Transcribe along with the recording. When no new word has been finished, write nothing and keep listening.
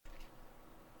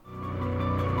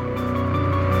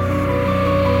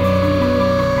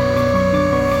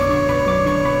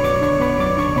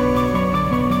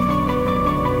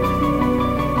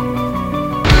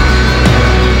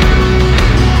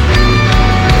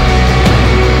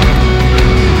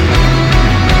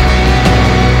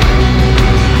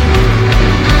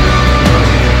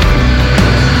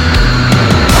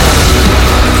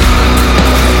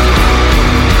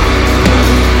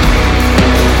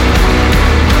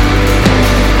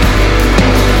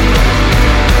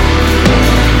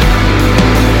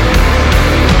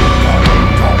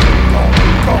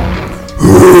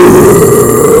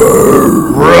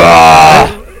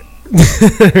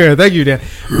Thank you, Dan.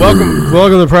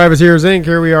 Welcome to Privateers Inc.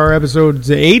 Here we are, episode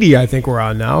 80. I think we're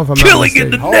on now. If I'm Killing in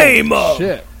the name of.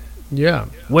 Shit. Yeah,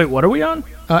 Wait, what are we on?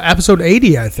 episode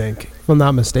 80. I think, if I'm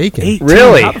not mistaken. 18.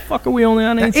 Really? How the fuck are we only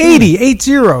on 18? 80.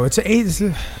 It's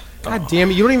 8. God damn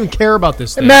it! You don't even care about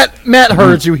this thing. Matt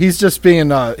heard you. He's just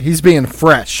being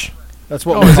fresh. That's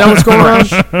what. Oh, is that what's going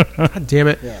on? God damn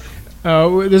it! Yeah.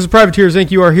 This is Privateers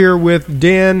Inc. You are here with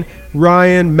Dan,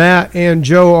 Ryan, Matt, and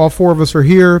Joe. All four of us are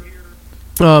here.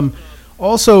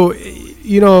 Also,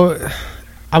 you know,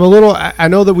 I'm a little. I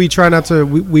know that we try not to.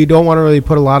 We don't want to really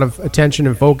put a lot of attention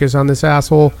and focus on this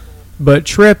asshole. But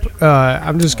Trip,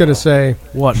 I'm just gonna say.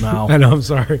 What now? I know. I'm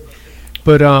sorry,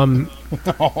 but Oh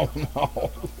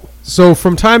no. So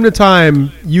from time to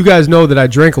time, you guys know that I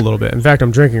drink a little bit. In fact,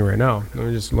 I'm drinking right now. Let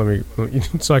me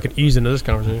so I can ease into this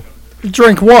conversation.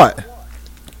 Drink what?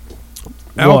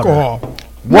 Alcohol.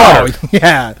 Whoa.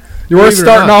 Yeah. You were Believe it or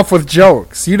starting not. off with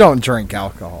jokes. You don't drink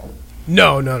alcohol.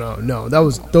 No.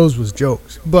 Those was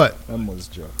jokes. But Them was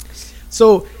jokes.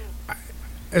 so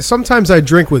sometimes I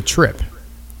drink with Trip.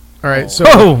 All right. So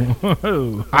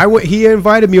Oh. he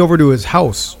invited me over to his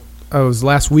house. It was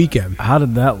last weekend. How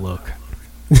did that look?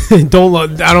 Don't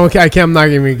look. I don't. I'm not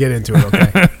even gonna get into it.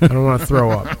 Okay. I don't want to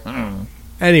throw up.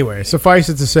 Anyway, suffice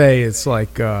it to say, it's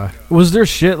like Was there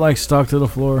shit like stuck to the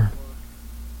floor?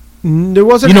 there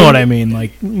wasn't. You know what any- I mean?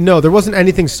 Like, No, there wasn't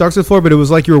anything stuck to the floor, but it was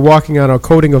like you were walking on a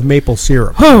coating of maple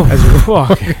syrup. oh, As you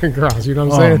fuck. across, you know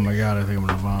what I'm Oh saying? my god, I think I'm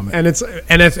gonna vomit. And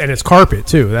it's carpet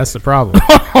too. That's the problem.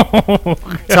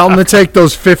 Tell him to take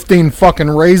those 15 fucking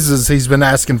raises he's been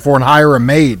asking for and hire a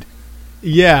maid.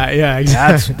 yeah,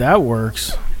 exactly. That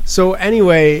works. So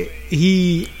anyway,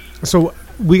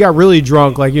 we got really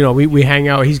drunk. Like, you know, we hang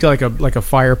out. He's got like a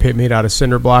fire pit made out of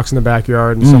cinder blocks in the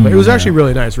backyard and stuff. It was actually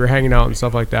really nice. We were hanging out and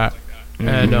stuff like that.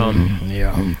 And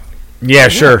Yeah. Yeah,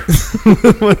 sure.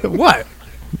 what?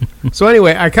 So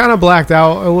anyway, I kind of blacked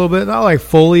out a little bit, not like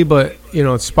fully, but you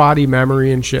know, spotty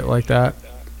memory and shit like that.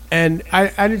 And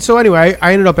so anyway,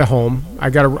 I ended up at home. I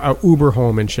got a Uber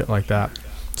home and shit like that.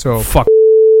 So Fuck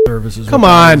services. come what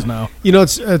that on, is now. you know,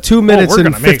 it's 2 minutes we're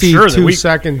and gonna make sure that 52 we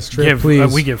seconds. Trip,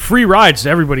 please. We give free rides to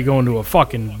everybody going to a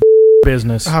fucking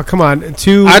business. Oh, come on,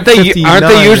 2:59. Aren't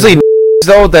they usually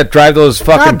though that drive those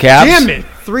fucking God cabs? damn it!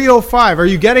 3:05. Are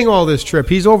you getting all this, Trip?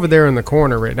 He's over there in the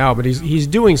corner right now, but he's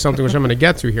doing something which I'm going to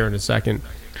get to here in a second.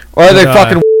 Or are they But,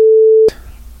 fucking?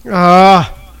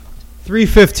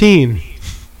 3:15.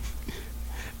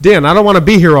 Dan, I don't want to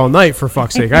be here all night, for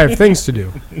fuck's sake. I have things to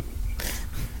do.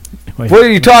 What are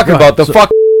you talking about? The fuck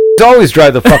always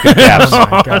drive the fucking cabs. Oh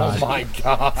my god. my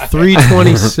God.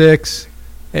 3:26.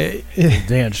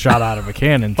 Dan shot out of a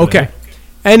cannon. Today. Okay.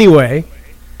 Anyway,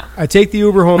 I take the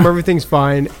Uber home. Everything's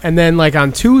fine. And then, like,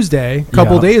 on Tuesday, a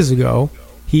couple days ago,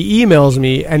 he emails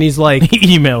me, and he's like,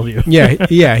 He emailed you.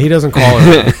 yeah, he doesn't call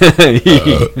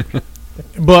her.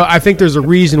 But I think there's a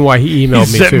reason why he He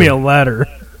emailed me, sent too. me a letter.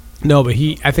 No, but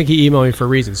I think he emailed me for a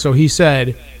reason. So he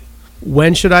said,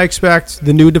 when should I expect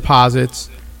the new deposits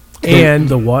and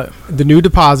The what? the new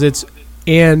deposits,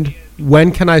 and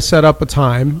when can I set up a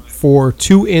time for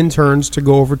 2 interns to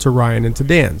go over to Ryan and to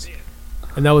Dan's?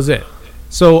 And that was it.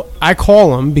 So I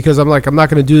call him because I'm like, I'm not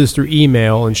going to do this through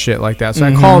email and shit like that. So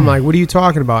I call him like, what are you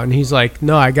talking about? And he's like,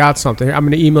 no, I got something. I'm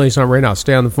going to email you something right now.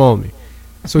 Stay on the phone with me.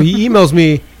 So he emails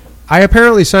me. I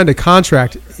apparently signed a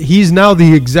contract. He's now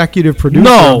the executive producer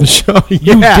No. of the show.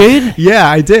 You did? Yeah,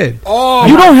 I did. Oh,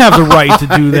 You don't have the right to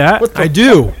do that. I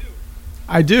do.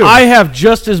 I have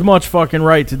just as much fucking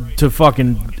right to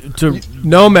fucking to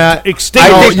No, Matt.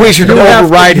 extend. I think we should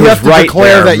override you who's have to right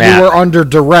declare there, that Matt. you were under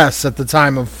duress at the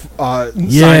time of signing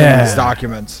these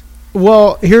documents.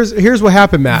 Well, here's what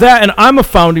happened, Matt. that, and I'm a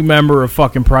founding member of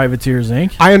fucking Privateers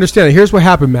Inc. I understand it. Here's what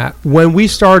happened, Matt. When we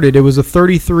started, it was a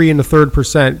 33 and a third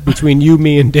 % between you,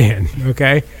 me, and Dan.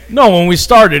 Okay. No, when we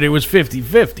started, it was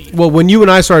 50-50. Well, when you and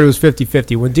I started, it was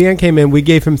 50-50. When Dan came in, we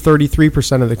gave him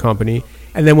 33% of the company,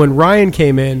 and then when Ryan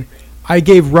came in, I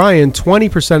gave Ryan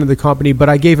 20% of the company, but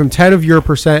I gave him 10 of your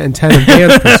percent and 10 of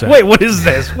Dan's percent. Wait, what is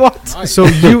this? What? So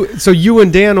you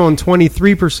and Dan own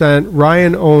 23%,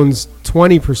 Ryan owns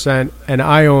 20%, and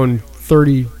I own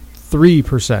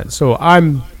 33%. So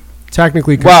I'm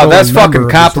technically Wow, that's controlling fucking member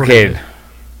of this complicated.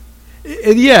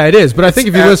 Yeah, it is. But I think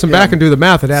if you listen yeah. back and do the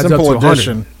math, it adds Simple up to 100.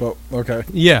 addition, but okay.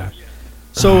 Yeah.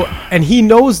 So, and he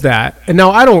knows that. And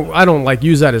now I don't like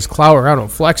use that as clout, or I don't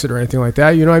flex it or anything like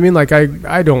that. You know what I mean? Like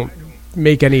I don't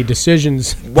make any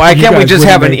decisions. Why You can't we guys just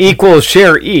wouldn't have an make. equal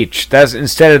share each? That's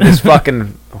instead of this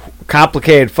fucking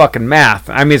complicated fucking math.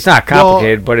 I mean, it's not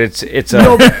complicated, but it's a.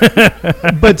 No,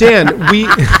 but Dan,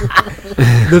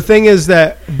 the thing is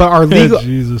that, but our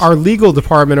legal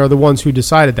department are the ones who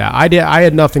decided that. I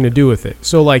had nothing to do with it.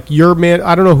 So like your man,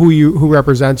 I don't know who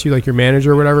represents you, like your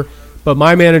manager or whatever. But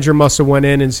my manager must have went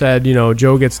in and said,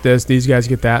 Joe gets this, these guys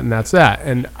get that, and that's that.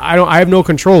 And I have no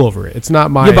control over it. It's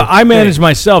not my. Yeah, but I manage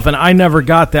myself, and I never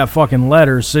got that fucking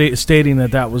letter stating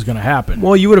that was going to happen.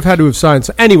 Well, you would have had to have signed.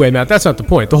 Anyway, Matt, that's not the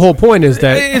point. The whole point is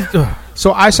that.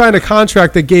 So I signed a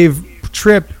contract that gave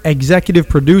Tripp executive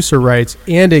producer rights,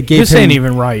 and it gave this him. Ain't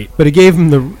even right. But it gave him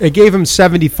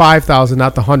 $75,000,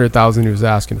 not the $100,000 he was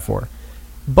asking for.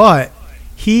 But.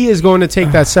 He is going to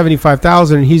take that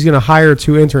 $75,000 and he's going to hire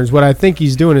 2 interns. What I think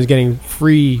he's doing is getting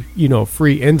free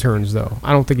interns, though.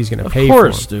 I don't think he's going to pay for them.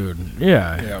 Of course, dude.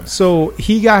 Yeah. So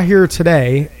he got here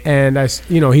today, and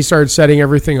he started setting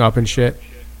everything up and shit.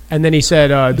 And then he said,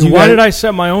 "Why did I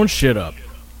set my own shit up?"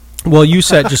 Well, you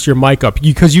set just your mic up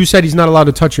because you said he's not allowed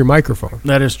to touch your microphone.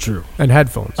 That is true. And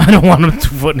headphones. I don't want him to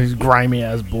put his grimy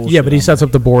ass bullshit. Yeah, but he sets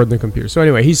up the board and the computer. So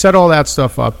anyway, he set all that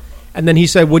stuff up. And then he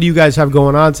said, what do you guys have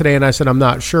going on today? And I said, I'm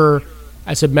not sure.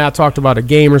 I said, Matt talked about a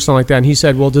game or something like that. And he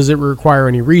said, well, does it require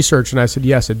any research? And I said,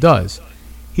 yes, it does.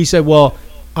 He said, well,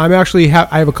 I'm actually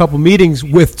I have a couple meetings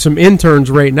with some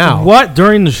interns right now. What?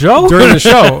 During the show? During the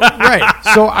show, right.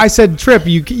 So I said, Tripp,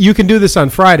 you can do this on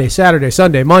Friday, Saturday,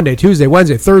 Sunday, Monday, Tuesday,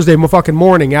 Wednesday, Thursday, fucking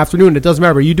morning, afternoon. It doesn't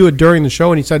matter. You do it during the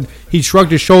show. And he said he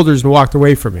shrugged his shoulders and walked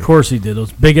away from me. Of course he did.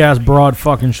 Those big-ass, broad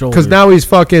fucking shoulders.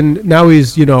 Because now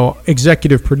he's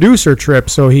executive producer Tripp,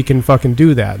 so he can fucking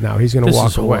do that now. He's going to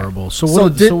walk away. Horrible. So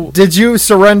did you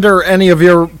surrender any of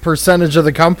your percentage of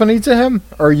the company to him,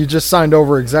 or you just signed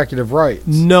over executive rights?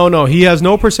 No, he has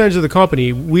no percentage of the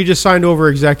company. We just signed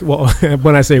over Well,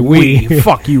 when I say we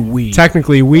fuck you, we.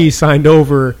 Technically, we signed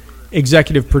over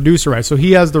executive producer rights. So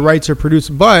he has the rights to produce,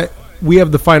 but we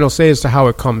have the final say as to how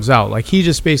it comes out. Like, he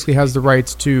just basically has the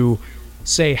rights to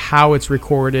say how it's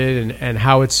recorded and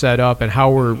how it's set up and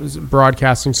how we're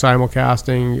broadcasting,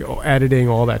 simulcasting, editing,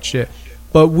 all that shit.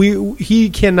 But he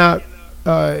cannot,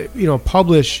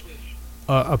 publish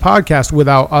a podcast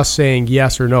without us saying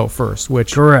yes or no first.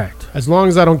 Which correct. As long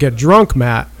as I don't get drunk,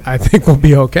 Matt, I think we'll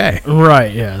be okay.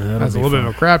 Right? Yeah, that's a little bit of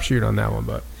a crapshoot on that one,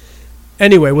 but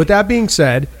anyway. With that being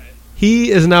said,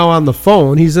 he is now on the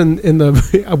phone. He's in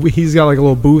the. He's got like a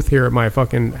little booth here at my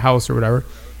fucking house or whatever,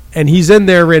 and he's in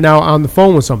there right now on the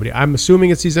phone with somebody. I'm assuming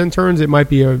it's these interns. It might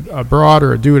be a broad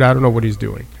or a dude. I don't know what he's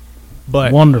doing,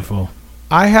 but wonderful.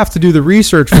 I have to do the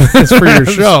research for this for your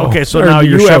show. Okay, so now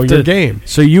your game.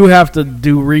 So you have to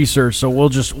do research. So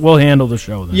we'll handle the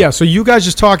show then. Yeah. So you guys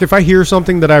just talk. If I hear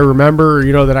something that I remember,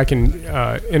 that I can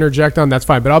interject on, that's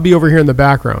fine. But I'll be over here in the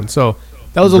background. So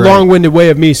that was a long-winded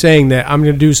way of me saying that I'm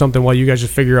going to do something while you guys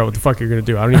just figure out what the fuck you're going to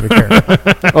do. I don't even care.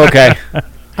 Okay.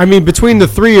 I mean, between the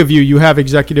three of you have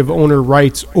executive owner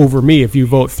rights over me if you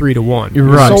vote 3-1. You're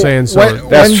right.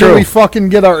 When do we fucking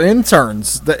get our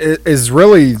interns? That is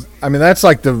really. I mean, that's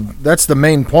the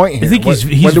main point here. I think he's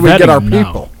when do we get our now.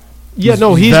 people? Yeah,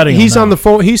 he's on the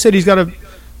phone. He said he's on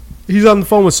the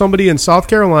phone with somebody in South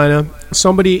Carolina,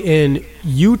 somebody in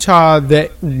Utah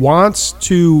that wants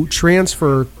to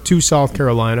transfer to South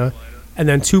Carolina, and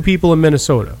then 2 people in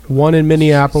Minnesota, one in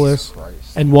Minneapolis.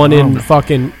 And one in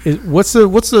fucking what's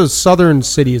the southern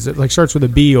city? Is it like starts with a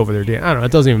B over there? Dan? I don't know.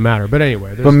 It doesn't even matter. But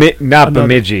anyway, not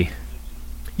Bemidji.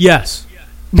 Yes,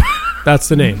 that's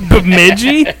the name.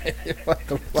 Bemidji?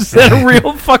 Is that a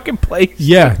real fucking place?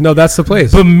 Yeah, no, that's the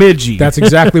place. Bemidji. That's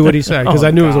exactly what he said because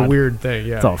I knew it was a weird thing.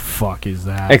 Yeah. What the fuck is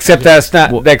that? Except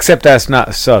that's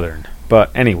not southern.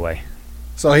 But anyway,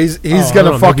 so he's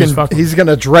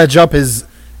gonna dredge up his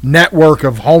network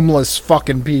of homeless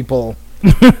fucking people.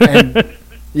 And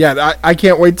yeah, I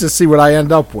can't wait to see what I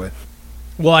end up with.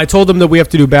 Well, I told him that we have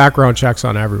to do background checks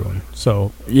on everyone.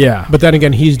 So yeah, but then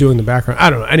again, he's doing the background. I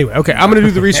don't know. Anyway, okay, I'm going to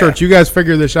do the research. You guys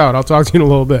figure this out. I'll talk to you in a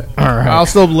little bit. All right. I'll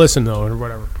still listen though, or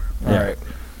whatever. All right.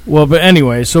 Well, but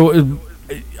anyway, so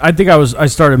I think I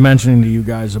started mentioning to you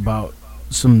guys about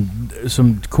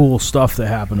some cool stuff that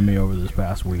happened to me over this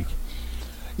past week.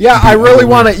 Yeah, I really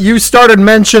want to. You started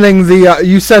mentioning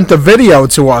you sent a video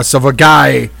to us of a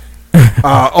guy.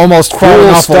 Almost falling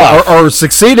off or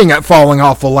succeeding at falling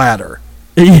off a ladder.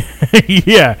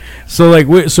 Yeah. So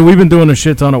we've been doing a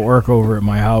shit ton of work over at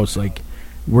my house. Like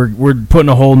we're putting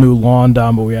a whole new lawn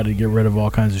down, but we had to get rid of all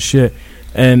kinds of shit.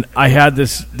 And I had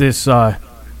this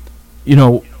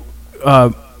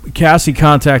Cassie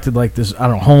contacted like this, I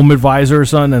don't know, home advisor or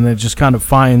something, and it just kind of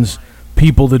finds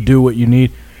people to do what you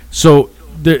need. So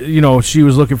she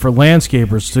was looking for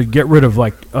landscapers to get rid of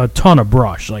like a ton of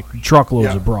brush, like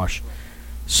truckloads of brush.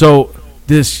 So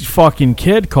this fucking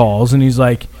kid calls, and he's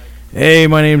like, hey,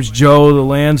 my name's Joe, the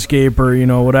landscaper, you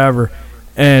know, whatever.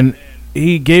 And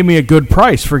he gave me a good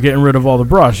price for getting rid of all the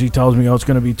brush. He tells me, it's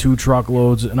going to be 2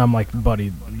 truckloads. And I'm like,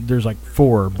 buddy, there's like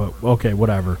 4, but okay,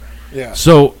 whatever. Yeah.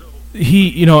 So he,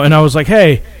 you know, and I was like,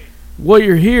 hey, while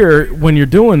you're here, when you're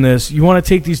doing this, you want to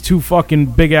take these 2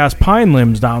 fucking big-ass pine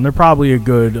limbs down. They're probably a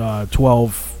good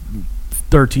 12,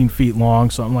 13 feet long,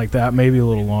 something like that, maybe a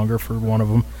little longer for one of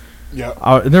them. Yeah.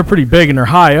 And they're pretty big, and they're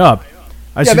high up.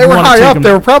 I said, they "You were wanna high take up. them-"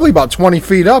 They were probably about 20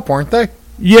 feet up, weren't they?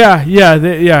 Yeah,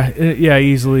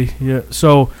 easily. Yeah.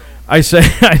 So I said,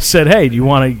 hey, do you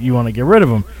want to get rid of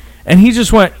them? And he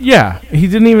just went, yeah. He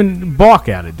didn't even balk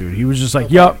at it, dude. He was just like,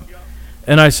 yup.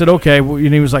 And I said, okay. Well,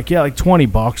 and he was like, yeah, like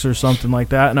 $20 or something like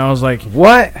that. And I was like,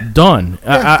 what? Done.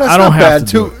 Yeah, I don't have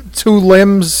to. Two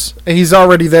limbs. He's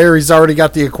already there. He's already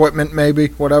got the equipment, maybe,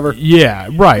 whatever. Yeah,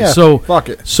 right. Yeah, so fuck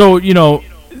it. So, you know,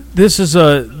 this is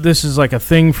like a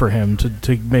thing for him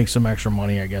to make some extra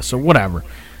money, I guess. So whatever.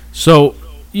 So,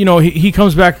 you know, he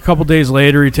comes back a couple days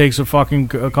later. He takes a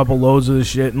couple loads of the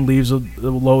shit and leaves a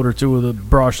load or 2 of the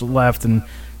brush left, and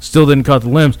still didn't cut the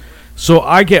limbs. So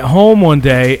I get home one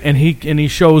day, and he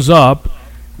shows up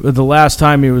the last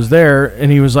time he was there, and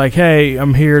he was like, hey,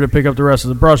 I'm here to pick up the rest of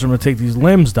the brush. I'm going to take these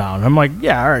limbs down. And I'm like,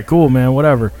 yeah, all right, cool, man,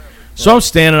 whatever. So I'm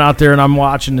standing out there, and I'm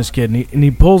watching this kid, and he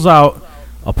pulls out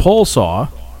a pole saw.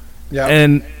 Yeah.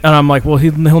 And I'm like, well,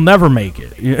 he'll never make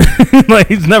it. Like,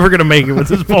 he's never gonna make it with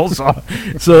his pole saw.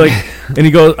 So like, and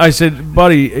he goes, I said,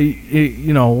 buddy,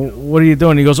 you know, what are you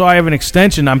doing? He goes, I have an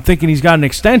extension. I'm thinking he's got an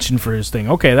extension for his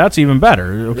thing. Okay, that's even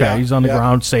better. Okay, he's on the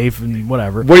ground, safe and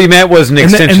whatever. What he meant was an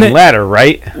extension ladder,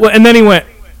 right? Well, and then he went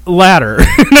ladder.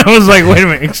 And I was like, wait a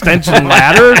minute, extension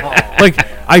ladder? Like,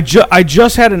 I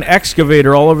just had an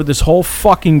excavator all over this whole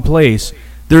fucking place.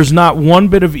 There's not one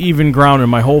bit of even ground in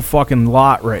my whole fucking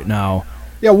lot right now.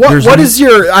 Yeah, what is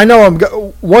your? I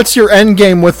know what's your end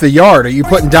game with the yard? Are you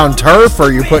putting down turf, or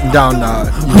are you putting down?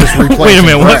 You just replanting Wait a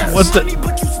minute,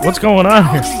 grass? what's going on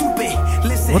here?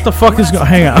 What the fuck is going?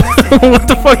 Hang on, what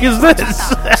the fuck is this?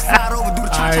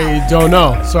 I don't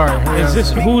know. Sorry. Is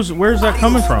this where's that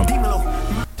coming from?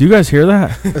 Do you guys hear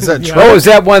that? Is that true? Oh, is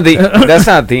that one of the? That's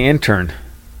not the intern.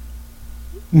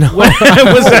 No,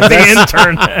 Was that the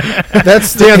intern?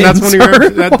 That's Dan. the That's one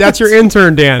of your. That's your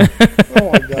intern, Dan.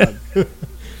 Oh my god.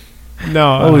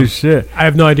 No, Holy shit! I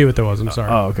have no idea what that was. I'm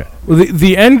sorry. Oh, okay. Well,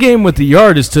 the end game with the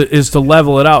yard is to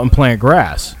level it out and plant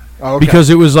grass. Oh, okay. Because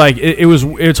it was like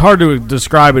it's hard to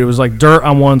describe it. It was like dirt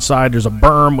on one side. There's a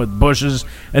berm with bushes,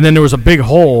 and then there was a big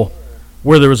hole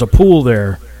where there was a pool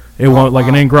there. It was like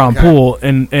an in-ground pool,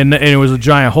 and it was a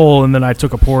giant hole. And then I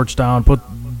took a porch down,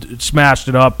 smashed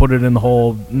it up, put it in the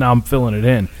hole. Now I'm filling it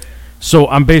in. So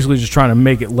I'm basically just trying to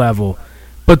make it level.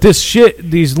 But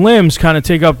these limbs kind of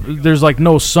take up. There's like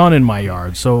no sun in my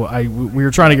yard, so we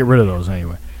were trying to get rid of those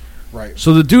anyway. Right.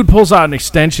 So the dude pulls out an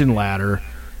extension ladder,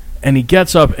 and he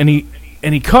gets up and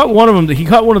he cut one of them. He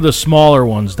cut one of the smaller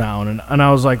ones down, and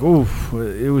I was like, oof,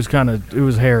 it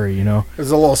was hairy, you know. It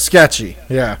was a little sketchy.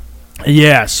 Yeah.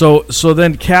 Yeah. So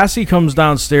then Cassie comes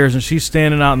downstairs, and she's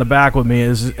standing out in the back with me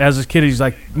as this kid. He's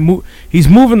like, he's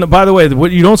moving. By the way,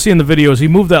 what you don't see in the video is he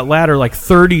moved that ladder like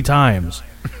 30 times,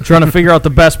 trying to figure out the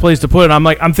best place to put it.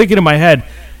 I'm thinking in my head,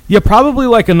 yeah, probably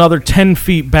like another 10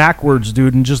 feet backwards,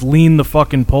 dude, and just lean the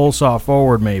fucking pole saw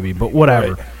forward, maybe. But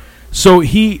whatever. Right. So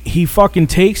he fucking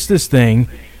takes this thing,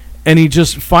 and he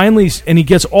just finally, and he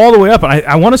gets all the way up. And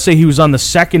I want to say he was on the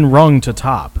second rung to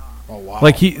top. Oh wow!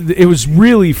 Like it was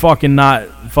really fucking not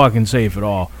fucking safe at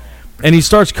all. And he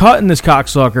starts cutting this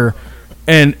cocksucker,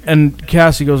 and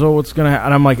Cassie goes, "Oh, what's gonna happen?"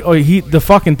 And I'm like, "Oh, the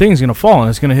fucking thing's gonna fall, and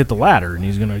it's gonna hit the ladder, and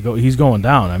he's going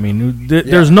down." I mean,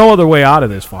 there's no other way out of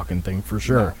this fucking thing for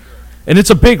sure. No. And it's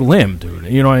a big limb, dude.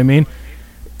 You know what I mean?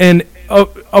 And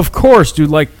of course, dude,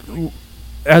 like,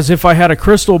 as if I had a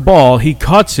crystal ball, he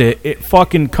cuts it. It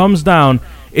fucking comes down.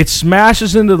 It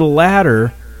smashes into the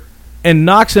ladder and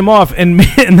knocks him off. And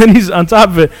then he's on top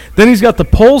of it. Then he's got the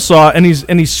pole saw, and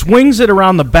he swings it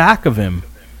around the back of him.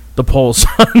 The pole saw.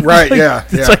 Right, like, yeah.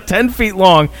 It's like 10 feet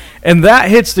long. And that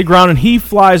hits the ground, and he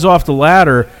flies off the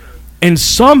ladder. And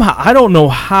somehow, I don't know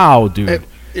how, dude.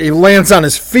 He lands on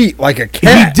his feet like a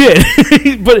cat.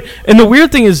 He did. And the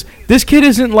weird thing is, this kid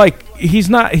isn't like, he's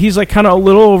like kind of a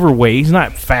little overweight. He's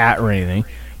not fat or anything,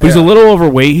 but he's a little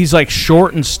overweight. He's like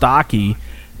short and stocky.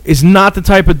 Is not the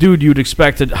type of dude you'd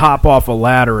expect to hop off a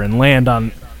ladder and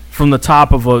land from the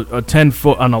top of a 10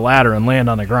 foot on a ladder and land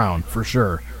on the ground for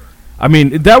sure. I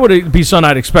mean, that would be something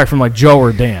I'd expect from like Joe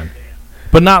or Dan,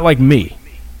 but not like me.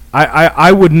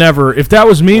 I would never, if that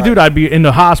was me, right, dude, I'd be in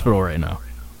the hospital right now.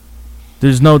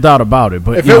 There's no doubt about it.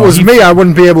 But if it was me, I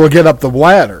wouldn't be able to get up the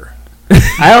ladder.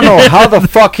 I don't know how the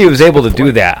fuck he was able to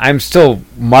do that. I'm still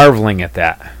marveling at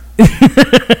that.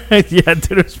 Yeah,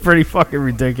 dude, it was pretty fucking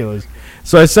ridiculous.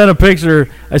 So I sent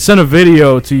a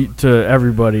video to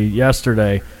everybody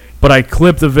yesterday, but I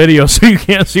clipped the video so you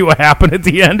can't see what happened at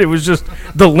the end. It was just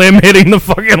the limb hitting the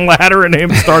fucking ladder and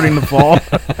him starting to fall.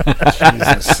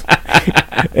 Jesus.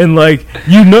 And like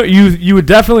you would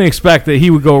definitely expect that he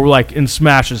would go like and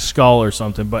smash his skull or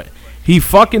something, but he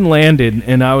fucking landed,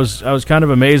 and I was kind of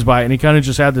amazed by it. And he kind of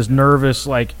just had this nervous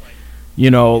like,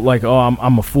 like, oh,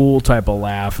 I'm a fool type of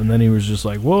laugh. And then he was just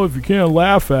like, well, if you can't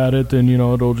laugh at it, then,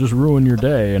 it'll just ruin your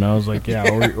day. And I was like, yeah,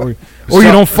 or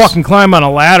you don't fucking climb on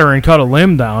a ladder and cut a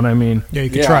limb down. I mean, Yeah,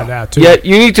 you could try that, too. Yeah,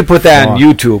 you need to put that on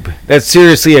YouTube. That's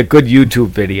seriously a good YouTube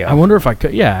video. I wonder if I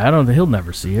could. Yeah, I don't. He'll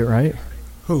never see it, right?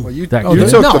 Who? Well, you That took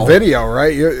good? the video,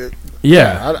 right?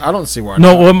 Yeah. I don't see why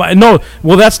No, not.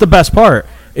 well, that's the best part.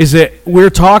 Is that we're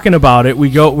talking about it. We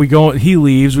go. He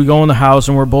leaves. We go in the house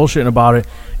and we're bullshitting about it.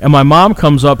 And my mom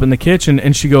comes up in the kitchen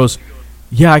and she goes,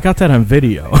 "Yeah, I got that on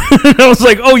video." And I was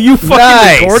like, "Oh, you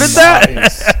fucking recorded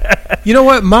that?" You know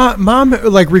what? Mom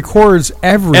like records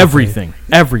everything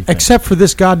except for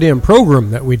this goddamn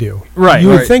program that we do. Right. You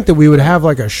would Right. think that we would have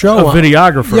like a show, A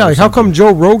videographer. Yeah, or like how something. come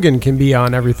Joe Rogan can be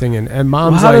on everything and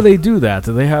Mom's Well, how like, do they do that?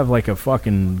 Do they have like a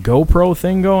fucking GoPro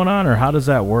thing going on, or how does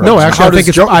that work? No, actually, How I think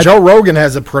does it's Joe Rogan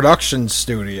has a production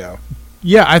studio.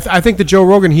 Yeah, I think that Joe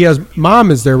Rogan, he has Mom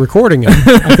is there recording it.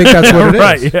 I think that's what it is.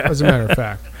 Right, yeah. As a matter of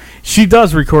fact, she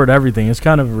does record everything. It's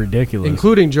kind of ridiculous.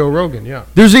 including Joe Rogan. Yeah.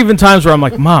 There's even times where I'm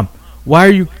like, "Mom, why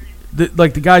are you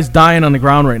like the guy's dying on the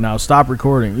ground right now? Stop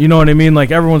recording." You know what I mean?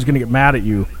 Like everyone's gonna get mad at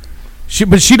you.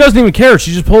 But she doesn't even care.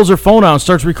 She just pulls her phone out and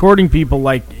starts recording people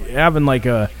like having like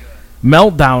a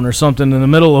meltdown or something in the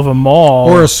middle of a mall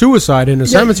Or a suicide in a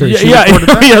cemetery. She Yeah, recorded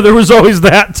that. yeah. There was always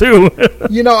that too.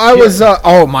 I was.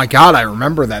 Oh my god, I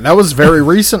remember that. That was very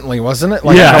recently, wasn't it?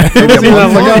 Like Yeah, maybe a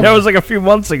month ago? that was like a few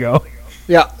months ago.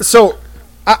 Yeah. So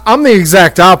I'm the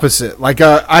exact opposite. Like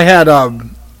I had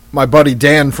my buddy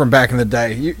Dan from back in the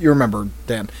day. You remember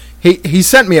Dan? He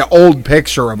sent me an old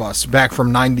picture of us back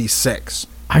from '96.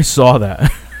 I saw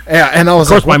that. Yeah, and I was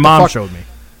Of course, like, my what the mom fuck? showed me.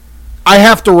 I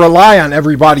have to rely on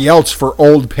everybody else for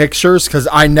old pictures because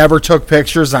I never took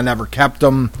pictures. I never kept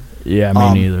them. Yeah,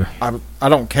 me neither. I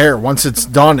don't care. Once it's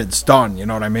done, it's done. You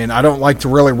know what I mean? I don't like to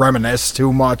really reminisce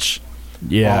too much.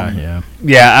 Yeah, yeah.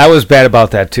 Yeah, I was bad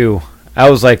about that too. I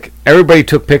was like, everybody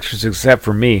took pictures except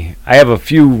for me. I have a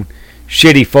few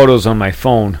shitty photos on my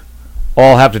phone.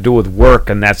 All have to do with work,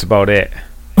 and that's about it.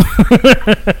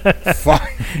 Fuck.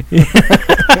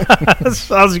 That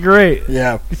sounds great.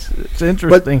 Yeah. It's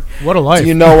interesting. What a life. Do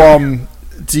you know?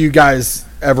 Do you guys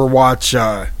ever watch?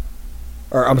 Or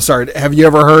I'm sorry. Have you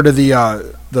ever heard of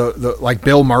the like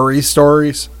Bill Murray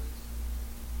stories?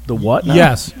 The what? now?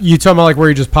 Yes. You talking about like where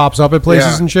he just pops up at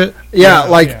places Yeah. and shit? Yeah,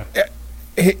 like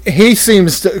yeah. he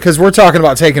seems to, because we're talking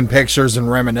about taking pictures and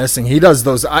reminiscing. He does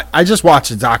those. I just watched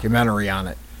a documentary on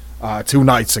it 2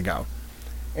 nights ago,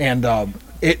 and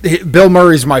Bill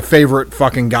Murray's my favorite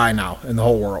fucking guy now in the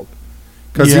whole world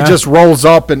because Yeah. he just rolls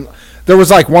up and. There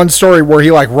was like one story where he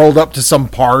like rolled up to some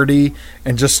party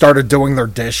and just started doing their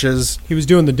dishes. He was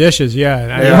doing the dishes, yeah.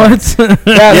 And Yeah. What?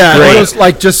 Yeah, great. it was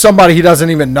like just somebody he doesn't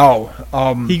even know.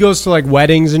 he goes to like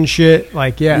weddings and shit.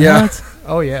 Like, yeah. Yeah. What?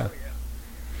 Oh, yeah.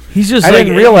 He's just I like,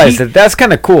 didn't realize he- that. That's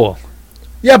kind of cool.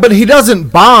 Yeah, but he doesn't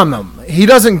bomb them. He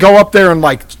doesn't go up there and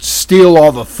like steal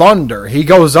all the thunder. He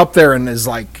goes up there and is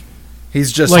like,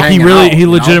 he's just Like he hanging really, out, he you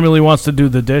know? legitimately wants to do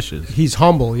the dishes. He's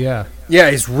humble, yeah. Yeah,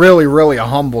 he's really, really a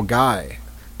humble guy.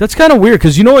 That's kind of weird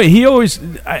because you know what? He always,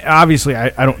 obviously, I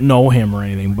don't know him or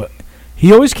anything, but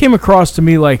he always came across to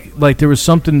me like there was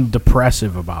something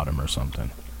depressive about him or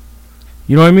something.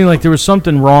 You know what I mean? Like there was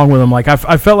something wrong with him. Like I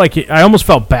felt like I almost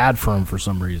felt bad for him for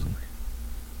some reason.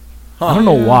 I don't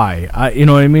know why. You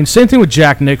know what I mean? Same thing with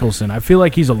Jack Nicholson. I feel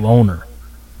like he's a loner.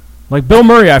 Like Bill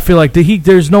Murray, I feel like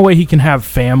there's no way he can have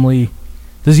family.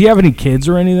 Does he have any kids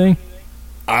or anything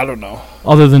I don't know.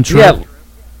 other than Trump? Yeah,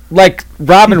 like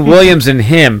Robin Williams and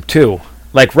him too.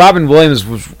 Like Robin Williams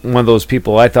was one of those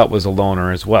people I thought was a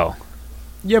loner as well.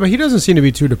 Yeah, but he doesn't seem to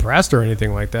be too depressed or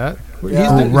anything like that.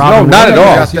 Yeah. Robin not at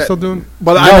all. Is he still doing?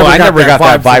 But No, I never got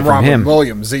that vibe from Robin him.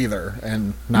 Williams either.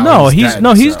 And now No, he's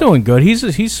dead, he's so. doing good.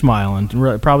 He's smiling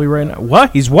probably right now.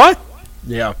 What? He's what?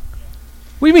 Yeah, What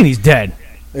do you mean he's dead?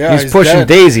 yeah. He's pushing dead.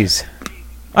 daisies.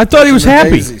 I thought he was Pushing the happy.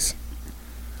 daisies.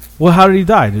 Well, how did he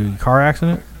die? Did he car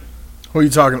accident? Who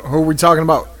are we talking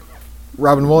about?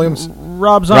 Robin Williams?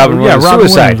 Robin Williams. Robin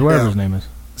Suicide. Williams, whatever Yeah. his name is.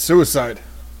 Suicide.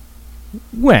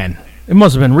 When? It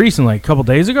must have been recent, like a couple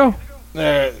days ago.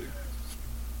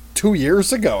 2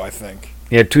 years ago, I think.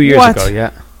 Yeah, 2 years What? ago.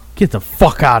 Yeah. Get the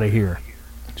fuck out of here.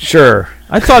 Sure.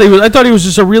 I thought he was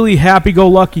just a really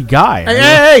happy-go-lucky guy.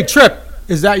 Hey, Trip,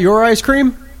 is that your ice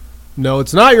cream? No,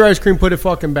 it's not your ice cream. Put it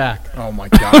fucking back. Oh my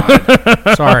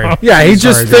god. Sorry. Yeah, he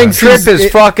just thinks Trip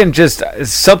is fucking just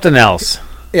something else.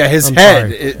 Yeah, his I'm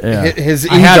head, sorry. his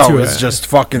I had ego to, is just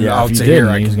fucking Yeah, out if to he here.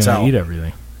 didn't, I he's can gonna tell. eat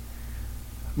everything.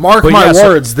 Mark But my yeah, so-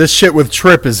 words, this shit with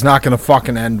Trip is not going to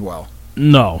fucking end well.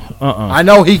 No, I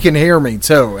know he can hear me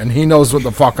too, and he knows what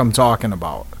the fuck I'm talking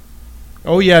about.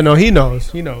 Oh, yeah, no, he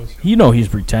knows. He knows. You know he's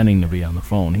pretending to be on the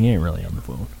phone. He ain't really on the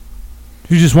phone.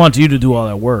 He just wants you to do all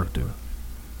that work, dude.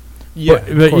 Yeah,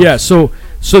 But yeah. So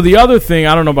the other thing,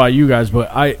 I don't know about you guys, but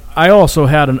I also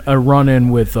had a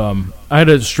run-in with I had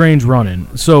a strange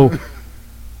run-in. So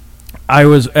I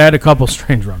had a couple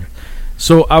strange run-ins.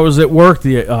 So I was at work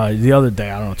the other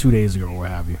day, I don't know, 2 days ago or what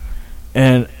have you,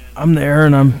 and I'm there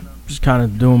and I'm just kind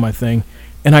of doing my thing,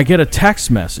 and I get a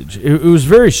text message. It was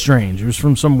very strange. It was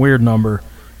from some weird number,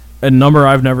 a number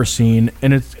I've never seen,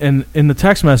 and in the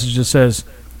text message it says,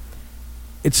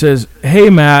 "Hey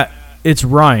Matt, it's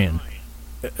Ryan.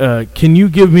 Can you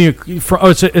give me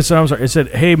it said,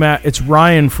 "Hey Matt, it's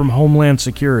Ryan from Homeland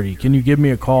Security. Can you give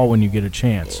me a call when you get a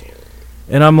chance?"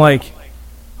 And I'm like,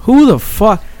 who the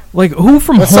fuck? Like, who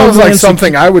from That sounds like Homeland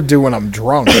something I would do when I'm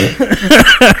drunk.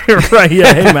 Right,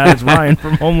 yeah. Hey Matt, it's Ryan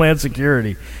from Homeland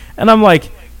Security. And I'm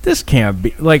like, this can't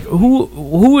be. Like,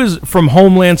 who is from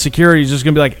Homeland Security is just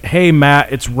going to be like, "Hey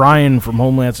Matt, it's Ryan from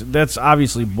Homeland Security." That's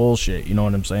obviously bullshit, you know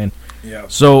what I'm saying? Yeah.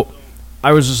 So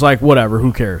I was just like, whatever,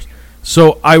 who cares?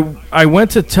 So I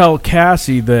went to tell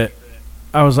Cassie that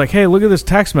I was like, hey, look at this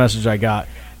text message I got.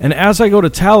 And as I go to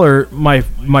tell her,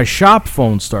 my shop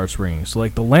phone starts ringing. So,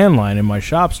 like, the landline in my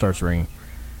shop starts ringing.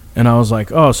 And I was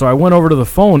like, oh, so I went over to the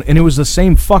phone, and it was the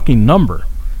same fucking number.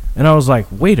 And I was like,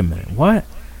 wait a minute, what?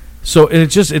 So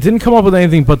it didn't come up with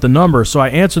anything but the number. So I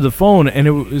answered the phone, and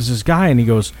it was this guy, and he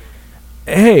goes,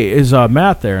 hey, is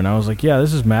Matt there? And I was like, yeah,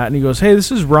 this is Matt. And he goes, hey,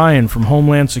 this is Ryan from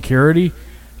Homeland Security.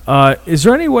 Is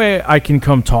there any way I can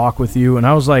come talk with you? And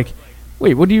I was like,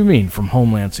 wait, what do you mean from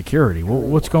Homeland Security?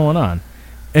 What's going on?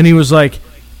 And he was like,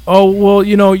 oh, well,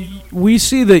 you know, we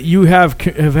see that you have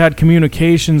had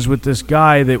communications with this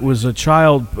guy that was a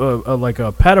child, like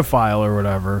a pedophile or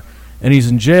whatever, and he's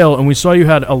in jail, and we saw you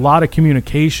had a lot of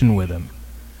communication with him.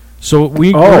 So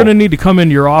we're going to need to come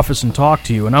into your office and talk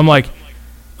to you. And I'm like,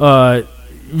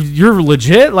 you're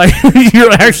legit? Like,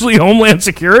 you're actually Homeland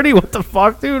Security? What the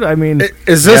fuck, dude? I mean...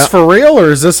 Is this for real,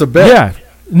 or is this a bit? Yeah.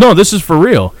 No, this is for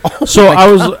real. So I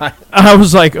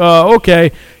was like,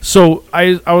 okay. So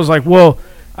I was like, well,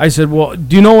 I said, well,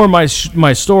 do you know where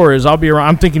my store is? I'll be around.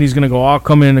 I'm thinking he's going to go, I'll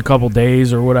come in a couple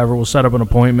days or whatever. We'll set up an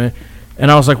appointment.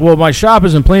 And I was like, well, my shop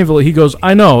is in Plainville. He goes,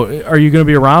 I know. Are you going to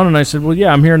be around? And I said, well,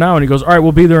 yeah, I'm here now. And he goes, all right,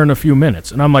 we'll be there in a few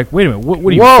minutes. And I'm like, wait a minute. What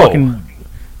are you fucking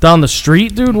down the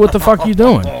street, dude? What the fuck are you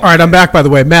doing? All right, I'm back, by the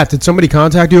way. Matt, did somebody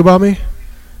contact you about me?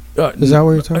 Is that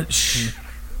what you're talking?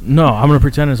 No, I'm going to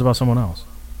pretend it's about someone else.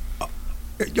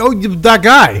 Oh, that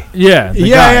guy. Yeah.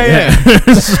 Yeah.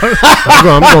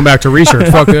 I'm going back to research.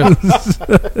 Fuck it.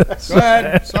 Go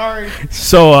ahead. Sorry.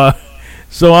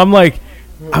 So I'm like,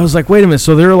 I was like, wait a minute.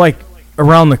 So they're like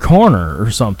around the corner or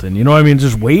something. You know what I mean?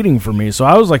 Just waiting for me. So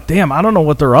I was like, damn, I don't know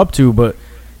what they're up to, but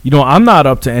you know, I'm not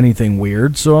up to anything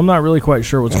weird, so I'm not really quite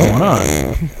sure what's going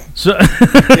on. So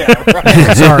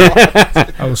Sorry.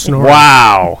 I was snoring.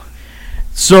 Wow.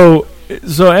 So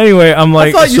anyway, I'm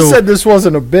like, I thought you said this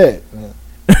wasn't a bit.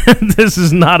 this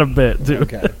is not a bit, dude.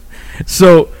 Okay.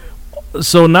 So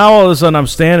now all of a sudden I'm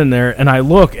standing there and I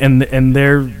look and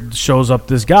there shows up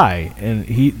this guy, and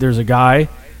there's a guy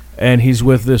and he's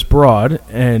with this broad,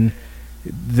 and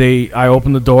I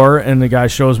open the door and the guy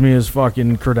shows me his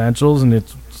fucking credentials, and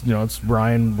it's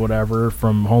Brian whatever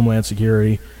from Homeland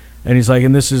Security, and he's like,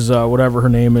 and this is whatever her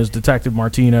name is, Detective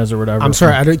Martinez or whatever. I'm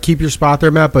sorry, I didn't keep your spot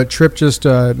there, Matt, but Tripp just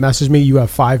messaged me. You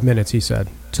have 5 minutes, he said,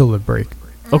 till the break.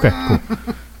 Okay, cool.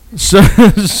 So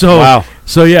Wow.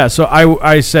 So yeah, so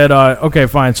I said okay,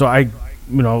 fine. So I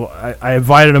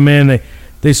invited them in.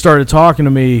 They started talking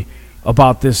to me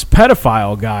about this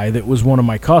pedophile guy that was one of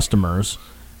my customers.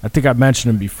 I think I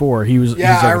mentioned him before. He's like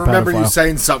I a remember pedophile. you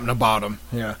saying something about him.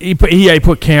 Yeah. He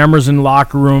put cameras in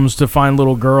locker rooms to find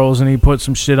little girls, and he put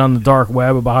some shit on the dark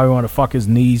web about how he wanted to fuck his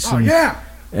niece. And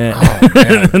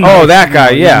Oh, that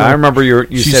guy. Yeah, I remember you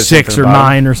she's said 6 or something about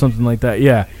 9 or something like that.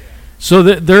 Yeah. So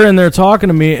they're in there talking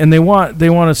to me, and they want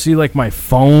to see like my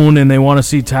phone, and they want to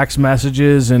see text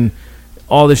messages and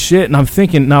all this shit. And I'm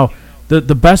thinking now,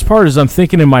 the best part is I'm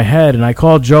thinking in my head, and I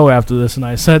called Joe after this, and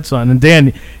I said something. And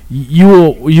Dan, you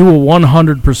will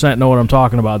 100% know what I'm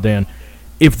talking about, Dan.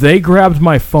 If they grabbed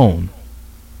my phone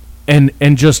and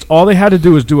just all they had to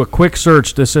do was do a quick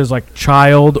search that says like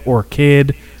child or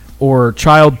kid or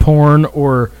child porn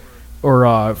or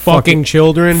Fucking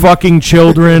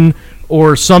children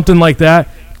or something like that.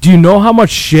 Do you know how much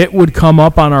shit would come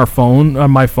up on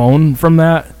my phone from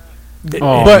that?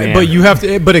 But you have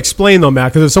to. But explain though,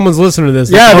 Matt, because if someone's listening to this,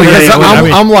 Yeah, because I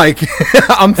mean, I'm like,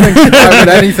 I'm thinking, why would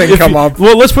anything come up?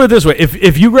 Well, let's put it this way: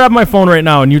 if you grab my phone right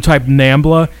now and you type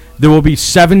NAMBLA, there will be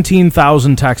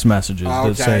 17,000 text messages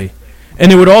that say,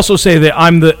 and it would also say that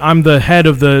I'm the head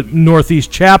of the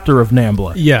Northeast chapter of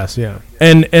NAMBLA. yes, yeah.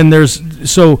 And there's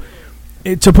so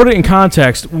to put it in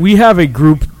context, we have a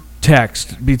group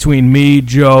text between me,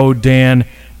 Joe, Dan,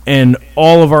 and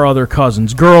all of our other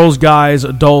cousins, girls, guys,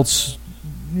 adults,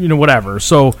 whatever.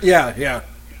 So Yeah.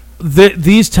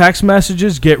 these text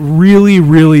messages get really,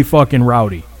 really fucking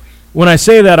rowdy. When I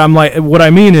say that, I'm like, what I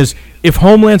mean is, if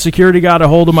Homeland Security got a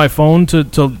hold of my phone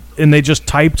and they just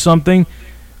typed something,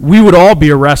 we would all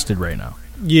be arrested right now.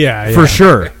 Yeah, For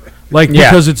sure.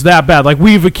 Because it's that bad. Like,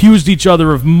 we've accused each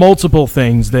other of multiple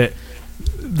things that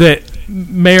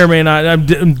may or may not,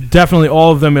 definitely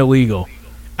all of them illegal.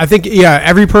 I think,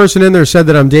 every person in there said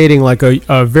that I'm dating like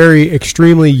a very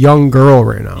extremely young girl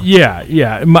right now.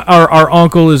 Yeah. Our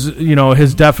uncle is,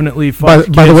 has definitely By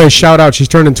fucked the kids. way, shout out, she's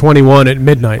turning 21 at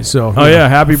midnight. So Oh, yeah,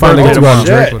 happy finally birthday get to go out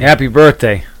to and Mom. drink with her. Happy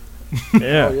birthday.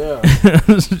 Yeah.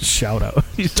 Shout out.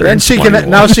 And she can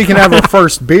now she can have her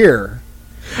first beer.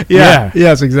 Yeah.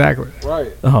 Yes, exactly.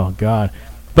 Right. Oh God,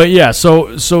 but yeah.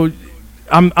 So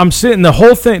I'm sitting the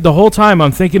whole time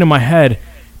I'm thinking in my head,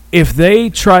 if they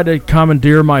try to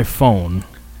commandeer my phone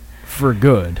for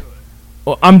good,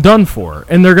 well, I'm done for,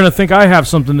 and they're gonna think I have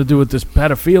something to do with this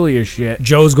pedophilia shit.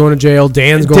 Joe's going to jail.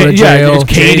 Dan's going to jail. It's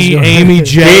Katie, Jay's going- Amy,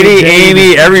 Jay, Katie,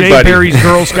 Amy, everybody. Jay Perry's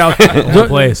Girl Scout. Whole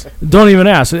place. Don't even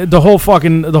ask. The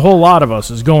whole lot of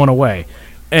us is going away,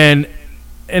 and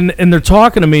they're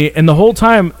talking to me, and the whole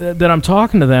time that I'm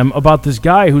talking to them about this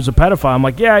guy who's a pedophile, I'm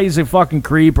like, yeah, he's a fucking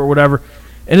creep or whatever.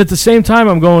 And at the same time,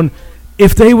 I'm going,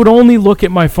 if they would only look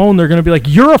at my phone, they're going to be like,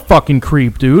 you're a fucking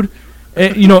creep, dude.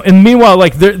 And, and meanwhile,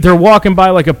 like, they're walking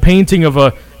by like a painting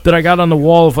that I got on the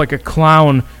wall of like a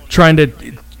clown trying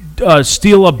to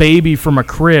steal a baby from a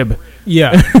crib.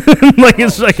 Yeah. Like,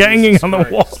 it's like hanging on the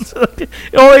wall.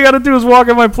 All they got to do is walk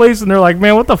in my place, and they're like,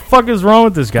 man, what the fuck is wrong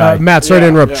with this guy? Matt, sorry to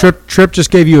interrupt. Yeah. Trip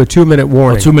just gave you a 2-minute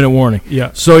warning. 2-minute warning.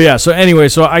 Yeah. So anyway,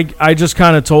 I just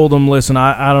kind of told him, listen,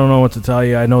 I don't know what to tell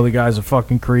you. I know the guy's a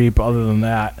fucking creep. Other than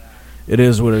that, it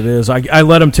is what it is. I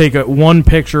let him take one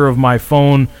picture of my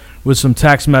phone with some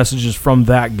text messages from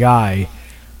that guy.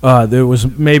 There was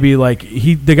maybe like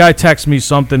the guy texted me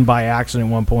something by accident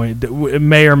at one point. It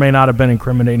may or may not have been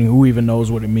incriminating. Who even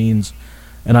knows what it means?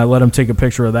 And I let him take a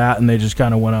picture of that, and they just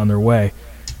kind of went on their way.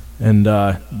 And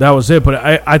that was it. But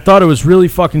I thought it was really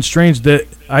fucking strange that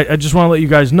I just want to let you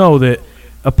guys know that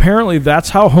apparently that's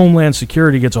how Homeland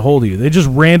Security gets a hold of you. They just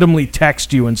randomly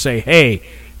text you and say, hey,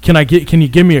 can you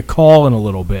give me a call in a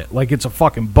little bit? Like it's a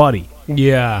fucking buddy.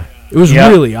 Yeah. It was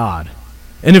really odd.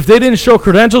 And if they didn't show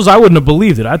credentials, I wouldn't have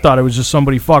believed it. I thought it was just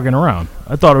somebody fucking around.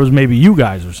 I thought it was maybe you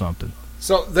guys or something.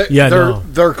 So no.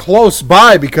 they're close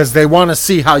by because they want to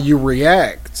see how you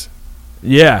react.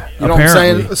 Yeah, You know apparently.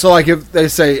 what I'm saying? So like if they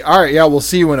say, "All right, yeah, we'll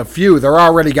see you in a few," they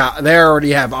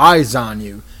already have eyes on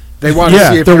you. They want to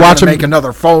Yeah, see if they're you're going to watching- make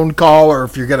another phone call or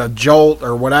if you're going to jolt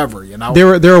or whatever. You know. They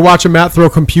were watching Matt throw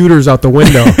computers out the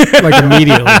window like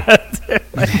immediately.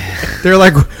 They're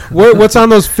like, "What's on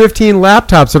those 15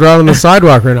 laptops that are out on the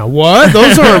sidewalk right now? What?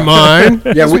 Those aren't mine."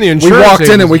 Yeah, That's from the we insurance walked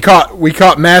in and agency. we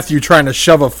caught Matthew trying to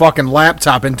shove a fucking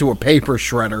laptop into a paper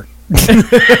shredder.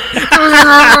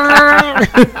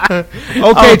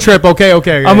 Okay, Trip.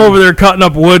 Okay. I'm over there cutting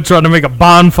up wood trying to make a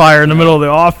bonfire in the middle of the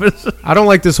office. I don't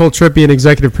like this whole Trip being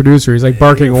executive producer. He's like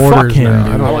barking Fuck orders him, now.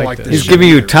 dude. I don't I like like this. this. He's giving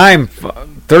you time,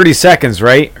 30 seconds,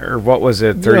 right? Or what was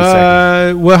it, 30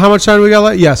 seconds? Well, how much time do we got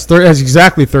left? Yes, that's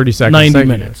exactly 30 seconds. 90 Thank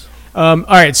you. minutes. All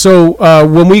right, so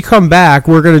when we come back,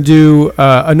 we're going to do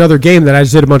another game that I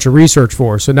just did a bunch of research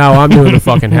for. So now I'm doing the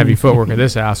fucking heavy footwork of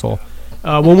this asshole.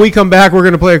 When we come back, we're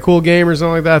going to play a cool game or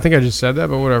something like that. I think I just said that,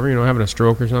 but whatever, having a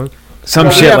stroke or something. Some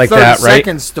Well, we shit have like 30 that, right?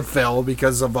 seconds to fill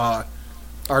because of our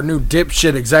new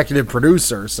dipshit executive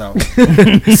producer. So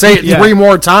say it 3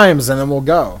 more times and then we'll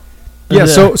go. Yeah,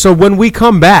 so when we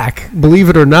come back, believe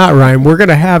it or not, Ryan, we're going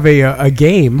to have a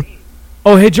game.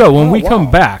 Oh, hey, Joe, when Oh, we wow. come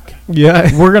back,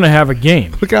 Yeah, we're going to have a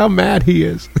game. look how mad he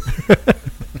is.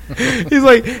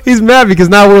 he's mad because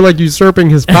now we're like usurping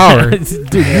his power.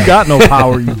 Dude, you got no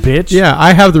power, you bitch. Yeah,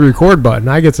 I have the record button.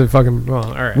 I get to fucking. Well,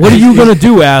 all right. What are you gonna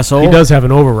do, asshole? He does have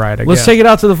an override. I Let's guess. take it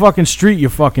out to the fucking street, you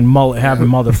fucking mullet-having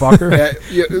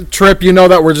motherfucker. Trip, you know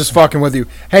that we're just fucking with you.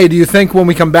 Hey, do you think when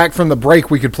we come back from the break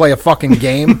we could play a fucking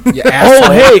game? You asshole.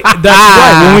 Oh, hey, that's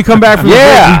right. When we come back from the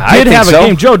Yeah, break, we I did think have a so.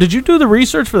 game. Joe, did you do the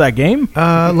research for that game?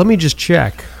 Let me just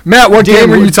check. Matt, what Dan,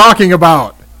 game are what- you talking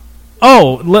about?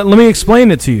 Oh, let me explain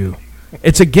it to you.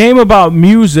 It's a game about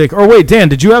music. Or wait, Dan,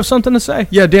 did you have something to say?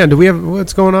 Yeah, Dan, do we have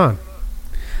what's going on?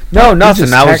 No, nothing.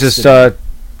 just I was just texted.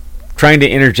 trying to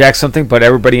interject something, but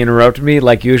everybody interrupted me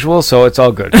like usual, so it's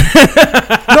all good. No,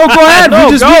 go ahead.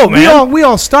 No, go, man. We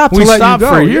all stopped. We to let stopped you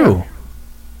go. for yeah. you.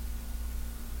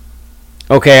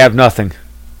 Okay, I have nothing.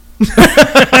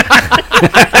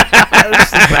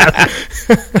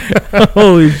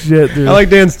 Holy shit, dude. I like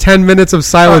Dan's 10 minutes of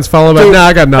silence followed by, dude. nah,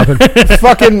 I got nothing.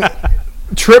 Fucking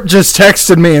Trip just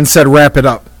texted me and said, "Wrap it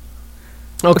up."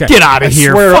 Okay. Get out of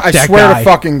here. Fuck I that swear guy. to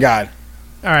fucking God.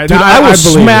 All right. Dude, now, I will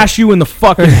believe smash you in the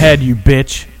fucking head, you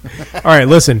bitch. it. All right,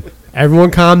 listen.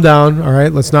 Everyone calm down. All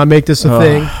right, let's not make this a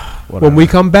thing. When we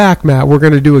come back, Matt, we're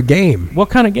going to do a game. What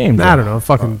kind of game? I don't know.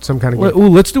 Fucking some kind of game. Ooh,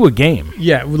 let's do a game.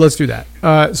 Yeah, well, let's do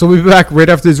that. So we'll be back right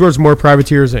after these words. More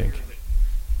Privateers, Inc.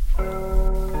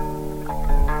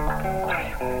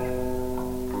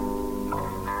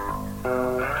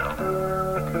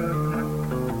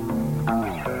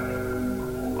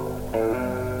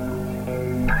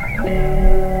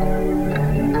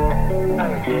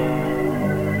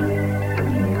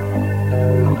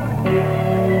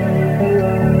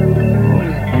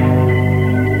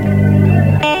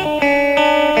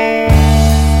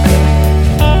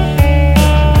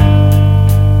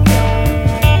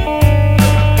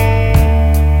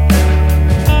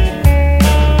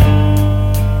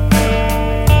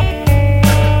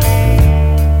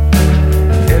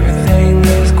 Everything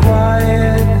is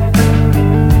quiet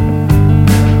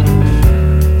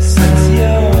since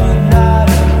you're not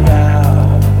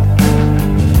around.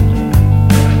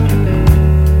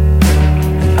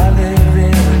 I live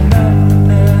in the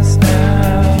numbness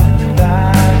now in the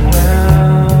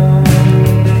background.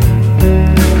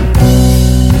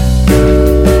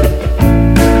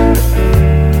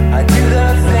 I do the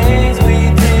things we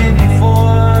did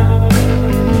before.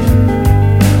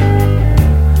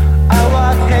 I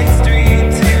walk Hay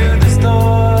Street to the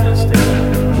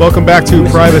store. Welcome back to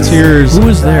Privateers. Who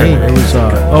was there? It was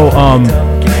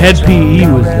Head PE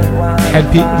was there.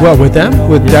 Head P. Well, with them?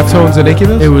 With Deftones and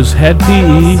Incubus? It was Head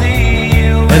PE,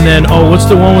 and then what's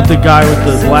the one with the guy with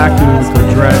the black dude with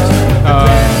the dreads?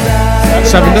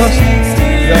 Seven Dust?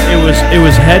 Yeah, it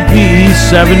was Head PE,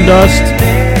 Seven Dust,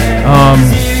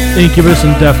 Incubus,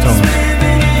 and Deftones.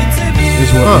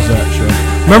 Is what was that show?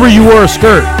 Remember, you wore a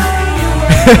skirt.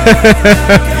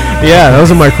 Yeah, those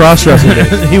are my cross-dressing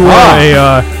days. He wore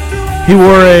a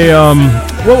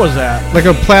what was that? Like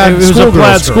a plaid It was a schoolgirl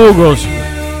plaid skirt. schoolgirls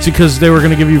because they were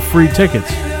going to give you free tickets.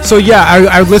 So yeah,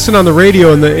 I listened on the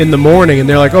radio in the morning, and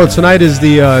they're like, "Oh, tonight is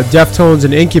the Deftones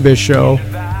and Incubus show,"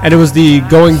 and it was the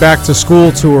going back to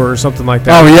school tour or something like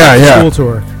that. Oh, yeah, Back to yeah. School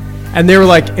tour, and they were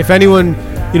like, "If anyone,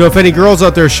 if any girls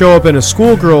out there show up in a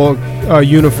schoolgirl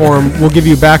uniform, we'll give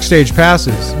you backstage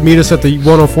passes. Meet us at the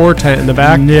 104 tent in the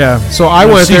back." Yeah. So I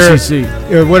went CCC.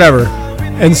 there, whatever,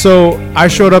 and so I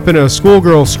showed up in a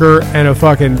schoolgirl skirt and a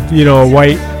fucking a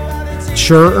white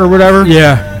shirt or whatever.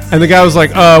 Yeah. And the guy was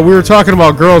like, we were talking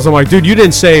about girls. I'm like, dude, you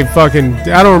didn't say fucking,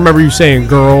 I don't remember you saying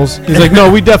girls. He's like,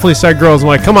 no, we definitely said girls. I'm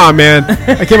like, come on, man.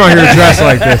 I came out here dressed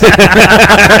like this.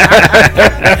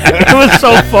 It was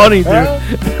so funny, dude.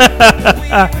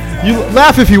 You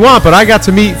laugh if you want, but I got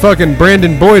to meet fucking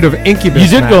Brandon Boyd of Incubus. You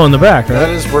did Matt. go in the back, That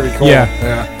right? is pretty cool.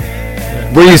 Yeah.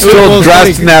 Were you still was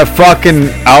dressed funny. in that fucking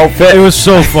outfit? It was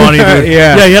so funny, dude.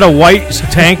 Yeah. Yeah, he had a white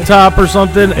tank top or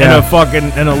something Yeah.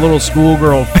 and a little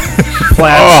schoolgirl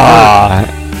plaid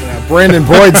Ah, Brandon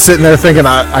Boyd's sitting there thinking,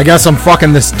 I guess I'm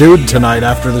fucking this dude tonight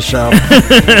after the show.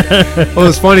 Well,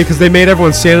 it's funny because they made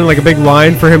everyone stand in like a big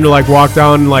line for him to like walk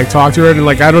down and like talk to her, and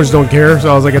like I just don't care. So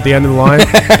I was like at the end of the line,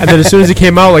 and then as soon as he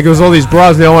came out, like it was all these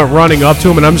bras, and they all went running up to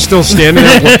him, and I'm still standing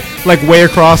there like way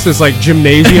across this like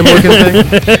gymnasium looking thing.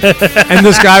 And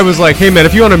this guy was like, "Hey man,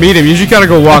 if you want to meet him, you just gotta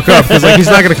go walk up because like he's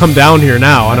not gonna come down here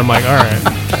now." And I'm like, "All right."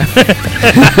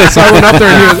 So I went up there,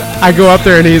 and I go up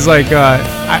there, and he's like,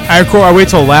 I wait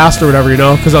till last or whatever,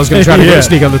 because I was gonna try to Yeah.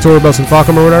 sneak on the tour bus and fuck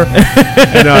him or whatever.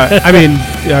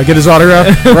 And get his autograph.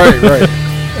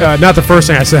 Right. Not the first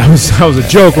thing I said. That was a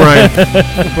joke, Ryan.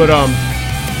 But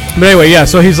But anyway, yeah.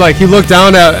 So he's like, he looked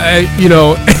down at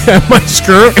at my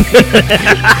skirt,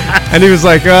 and he was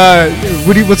like,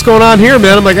 "What's going on here,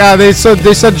 man?" I'm like, they said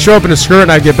to show up in a skirt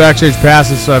and I get backstage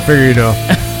passes, so I figure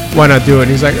why not do it?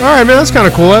 And he's like, "All right, man, that's kind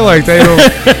of cool. I like that."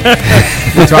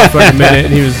 We talked for like a minute,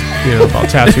 and he was about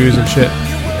tattoos and shit.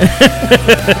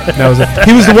 That was it.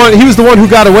 He was the one who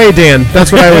got away, Dan.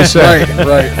 That's what I always say.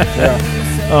 Right. Yeah.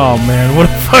 Oh man, what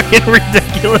a fucking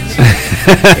ridiculous!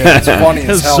 It's funny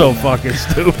as It's hell. so fucking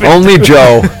stupid. Only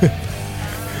Joe.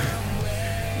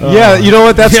 Yeah, you know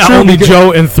what? That's Yeah, true. only because-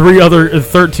 Joe and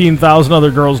 13,000 other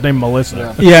girls named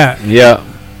Melissa. Yeah, Yeah.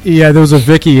 yeah. There was a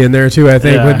Vicky in there too, I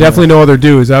think, Yeah. but definitely no other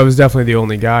dudes. I was definitely the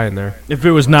only guy in there. If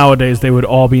it was nowadays, they would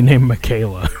all be named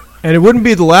Michaela. And it wouldn't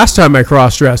be the last time I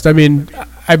cross-dressed. I mean,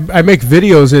 I make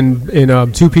videos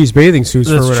in two-piece bathing suits.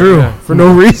 That's for true. For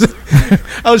no reason.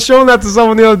 I was showing that to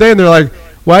someone the other day, and they're like,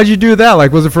 "Why'd you do that?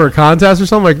 Like, was it for a contest or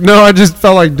something?" Like, no, I just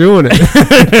felt like doing it.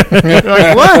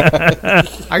 Like, what?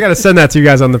 I got to send that to you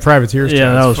guys on the privateers. Yeah,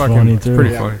 chat. that It's was fucking- funny, it's too.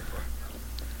 pretty Yeah.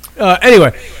 funny.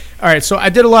 Anyway. All right, so I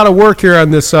did a lot of work here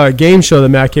on this game show that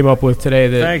Matt came up with today.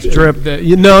 That Thanks, Drip.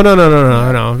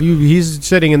 No. He's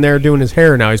sitting in there doing his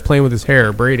hair now. He's playing with his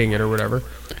hair, braiding it or whatever.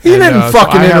 He And, didn't so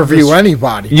fucking I have interview this-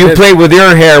 anybody. You did played with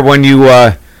your hair when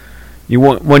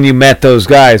when you met those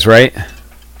guys, right?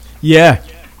 Yeah.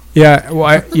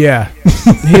 Well, yeah.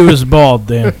 He was bald,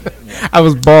 Dan. I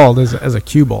was bald as a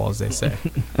cue ball, as they say.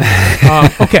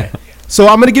 Okay, so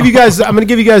I'm gonna give you guys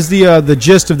the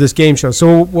gist of this game show.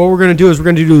 So what we're gonna do is we're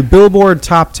gonna do the Billboard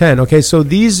Top 10. Okay, so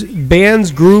these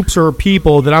bands, groups, or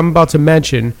people that I'm about to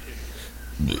mention,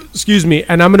 excuse me,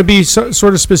 and I'm gonna be sort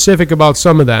of specific about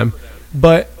some of them,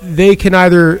 but they can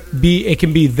either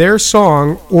be their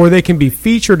song or they can be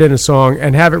featured in a song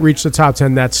and have it reach the top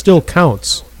 10. That still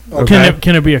counts. Okay?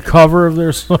 Can it be a cover of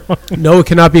their song? No, it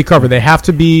cannot be a cover. They have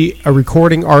to be a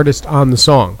recording artist on the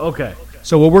song. Okay.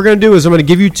 So what we're going to do is I'm going to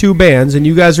give you two bands, and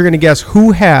you guys are going to guess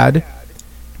who had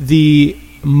the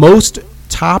most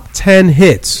top 10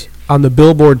 hits on the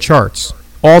Billboard charts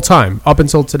all time up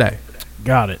until today,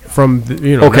 Got it. from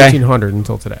Okay. 1900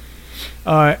 until today.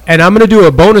 And I'm going to do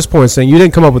a bonus points thing. You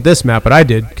didn't come up with this, Matt, but I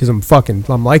did because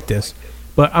I'm like this.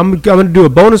 But I'm going to do a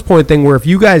bonus point thing where if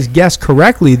you guys guess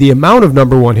correctly the amount of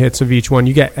number one hits of each one,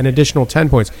 you get an additional 10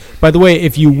 points. By the way,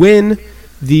 if you win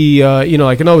the,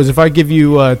 like in other words, if I give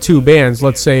you two bands,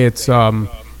 let's say it's, I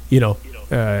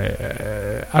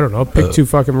don't know, pick two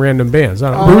fucking random bands.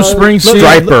 I don't know. Bruce Springsteen.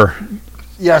 Striper.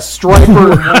 Yeah,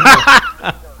 Striper.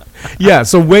 Yeah,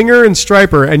 so Winger and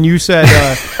Striper, and you said,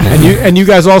 and you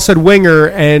guys all said Winger,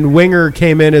 and Winger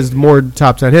came in as more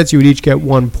top 10 hits. You would each get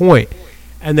 1 point.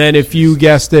 And then if you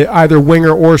guessed that either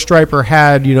Winger or Striper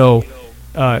had, 10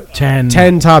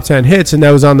 top 10 hits, and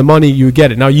that was on the money, you would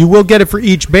get it. Now, you will get it for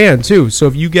each band, too. So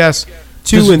if you guess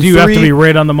two and do you three, have to be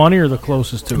right on the money or the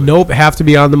closest to it? nope, have to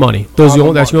be on the money. That's the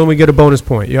only way you get a bonus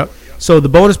point. Yep. So the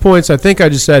bonus points, I think I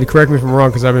just said, correct me if I'm wrong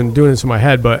because I've been doing this in my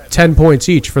head, but 10 points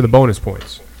each for the bonus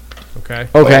points. Okay.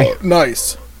 Okay.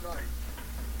 Nice.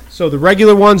 So the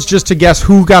regular ones, just to guess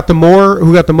who got the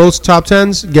most top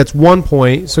 10s, gets 1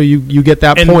 point. So you get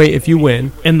that And- point if you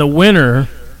win. And the winner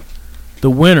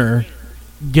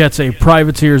gets a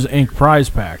Privateers Inc. prize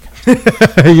pack.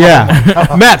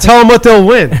 Yeah. Matt, tell them what they'll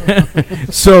win.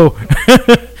 So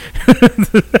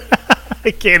I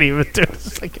can't even do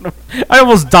this. I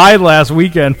almost died last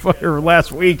week.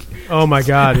 Oh my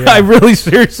God! I Yeah. really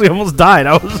seriously almost died.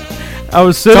 I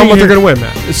was sitting Tell them what here. they're gonna win,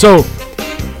 Matt. So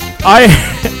I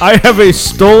have a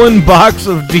stolen box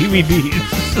of DVDs.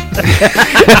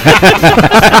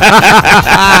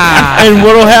 And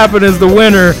what'll happen is the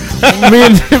winner,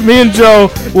 me and Joe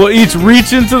will each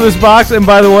reach into this box, and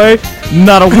by the way,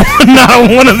 not a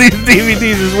one of these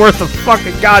DVDs is worth a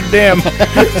fucking goddamn.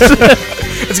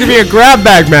 It's gonna be a grab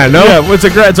bag, man. No. Yeah,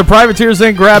 it's a Privateers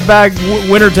Inc. grab bag,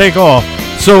 winner take all.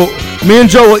 So me and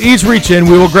Joe will each reach in.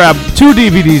 We will grab 2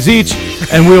 DVDs each,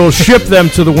 and we will ship them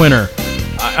to the winner.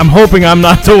 I'm hoping I'm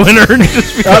not the winner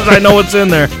just because I know what's in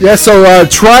there. Yeah, so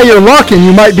try your luck, and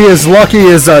you might be as lucky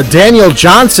as Daniel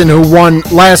Johnson, who won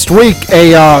last week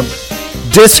a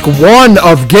disc 1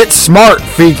 of Get Smart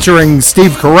featuring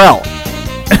Steve Carell.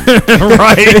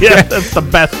 Right? Yeah, that's the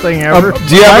best thing ever.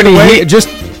 Do you have any heat? Just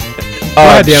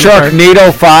ahead, Dan,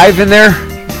 Sharknado 5 in there?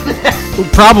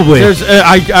 probably.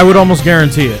 I would almost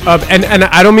guarantee it. And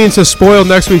I don't mean to spoil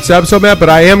next week's episode, Matt, but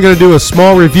I am going to do a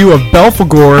small review of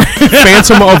Belphegor,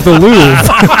 Phantom of the Louvre.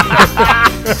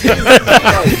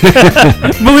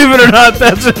 Believe it or not,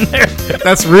 that's in there.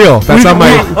 That's real. That's on my.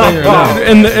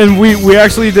 And we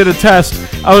actually did a test.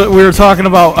 We were talking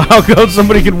about how good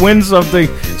somebody could win something.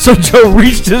 So Joe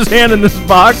reached his hand in this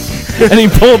box, and he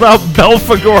pulled out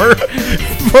Belphegor,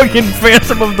 fucking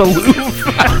Phantom of the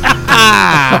Louvre.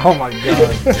 Oh my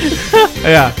god.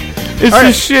 Yeah. It's All the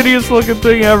right. shittiest looking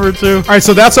thing ever, too. All right,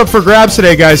 so that's up for grabs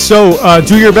today, guys. So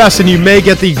do your best, and you may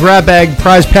get the grab bag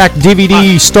prize pack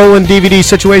DVD, stolen DVD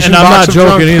situation. And I'm box not of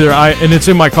joking junk. either. And it's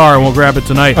in my car, and we'll grab it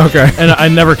tonight. Okay. And I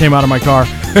never came out of my car.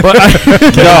 But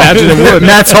Imagine it would.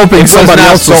 Matt's hoping somebody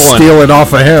not else will stolen. steal it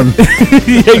off of him.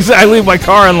 exactly, my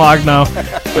car unlocked now.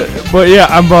 But yeah,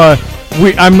 I'm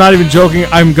not even joking.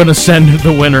 I'm gonna send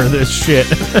the winner this shit.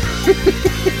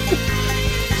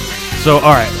 So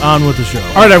all right, on with the show.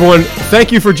 All right, everyone.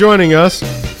 Thank you for joining us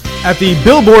at the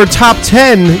Billboard Top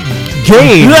 10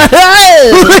 game.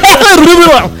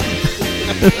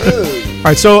 All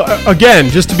right, so again,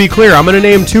 just to be clear, I'm going to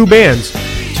name two bands.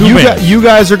 You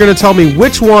guys are going to tell me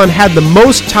which one had the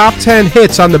most top 10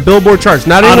 hits on the Billboard charts.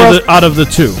 Not out anywhere of the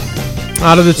two.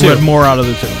 out of the two. But more out of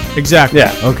the two. Exactly.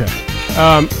 Yeah. Okay.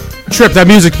 Trip, that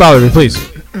music's bothering me, please.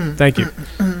 Thank you.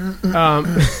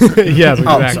 Yes,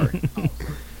 exactly.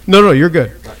 No, you're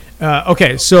good.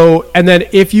 Okay, so and then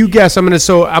if you guess, I'm gonna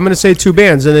say two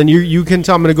bands, and then you can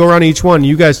tell. I'm gonna go around each one.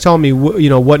 You guys tell me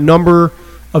what number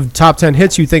of top 10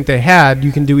 hits you think they had.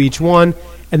 You can do each one,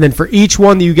 and then for each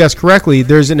one that you guess correctly,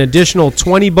 there's an additional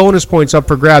 20 bonus points up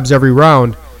for grabs every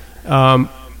round. But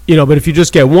if you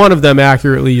just get one of them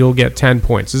accurately, you'll get 10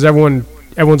 points. Is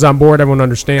everyone's on board? Everyone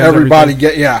understands? Everybody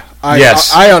everything?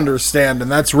 Yes. I understand,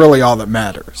 and that's really all that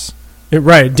matters.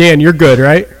 Right, Dan, you're good,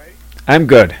 right? I'm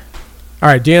good. All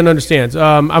right, Dan understands.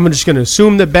 I'm just going to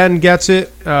assume that Ben gets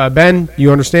it. Ben,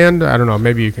 you understand? I don't know.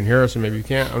 Maybe you can hear us, and maybe you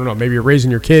can't. I don't know. Maybe you're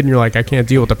raising your kid, and you're like, I can't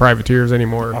deal with the privateers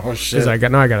anymore. Oh, 'Cause shit. I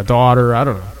got a daughter. I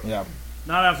don't know. Yeah.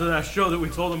 Not after that show that we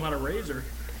told him how to raise her.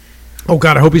 Oh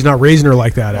God, I hope he's not raising her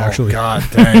like that. Actually, Oh, God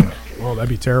dang. oh, that'd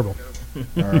be terrible. All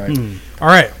right. All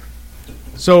right.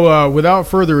 So without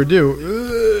further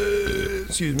ado,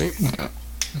 excuse me.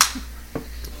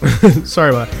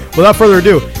 Sorry about that. Without further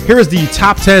ado, here is the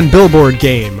top 10 Billboard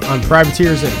game on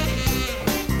Privateers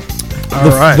Inc. All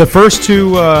right. The first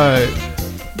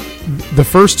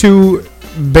two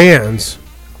bands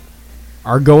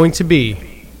are going to be.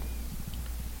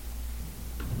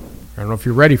 I don't know if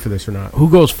you're ready for this or not. Who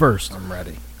goes first? I'm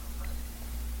ready.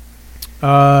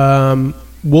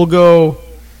 We'll go.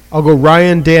 I'll go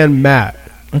Ryan, Dan, Matt.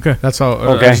 Okay. That's how.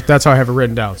 Okay. That's how I have it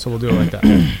written down. So we'll do it like that.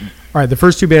 All right. The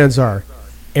first two bands are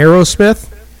Aerosmith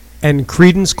and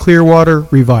Creedence Clearwater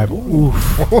Revival.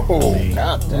 Oh,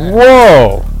 God dang.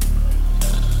 Whoa.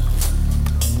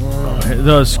 It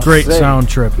does great Sick. sound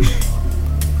trip.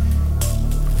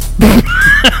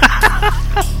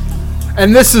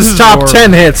 And this is is top horrible.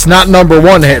 10 hits, not number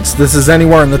one hits. This is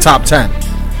anywhere in the top 10.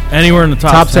 Anywhere in the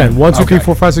Top 10. 1, 2, 3, Okay.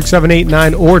 4, 5, 6, 7, 8,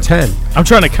 9, or 10. I'm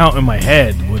trying to count in my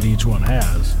head what each one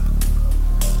has.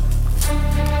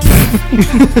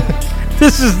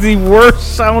 This is the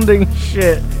worst sounding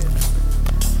shit.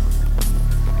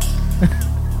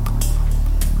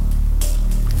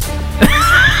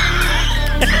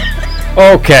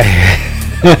 Okay.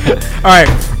 All right,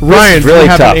 Ryan, really you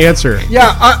have tough. an answer.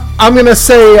 Yeah, I'm gonna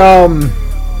say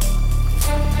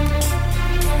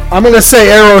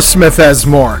Aerosmith has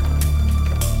more.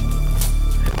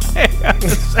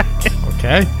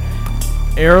 Okay.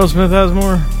 Aerosmith has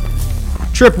more.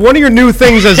 Trip, one of your new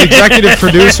things as executive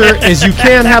producer is you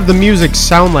can't have the music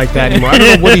sound like that anymore. I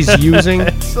don't know what he's using.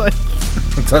 It's like,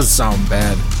 It does sound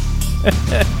bad.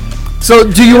 So,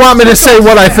 do you want me to say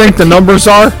what I think the numbers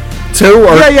are, too?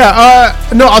 Or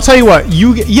No, I'll tell you what.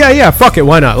 Fuck it.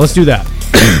 Why not? Let's do that.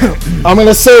 I'm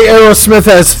gonna say Aerosmith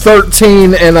has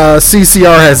 13 and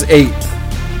CCR has 8.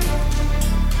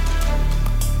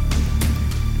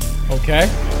 Okay.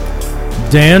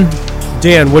 Dan,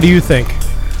 what do you think?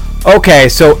 Okay,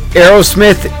 so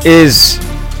Aerosmith is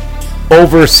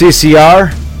over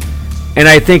CCR, and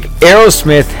I think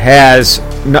Aerosmith has.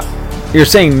 You're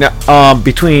saying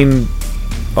between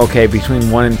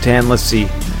 1 and 10. Let's see.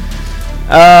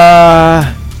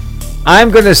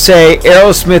 I'm gonna say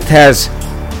Aerosmith has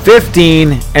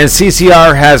 15 and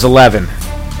CCR has 11.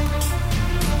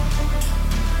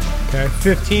 Okay,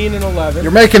 15 and 11.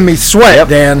 You're making me sweat, Yep.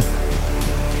 Dan.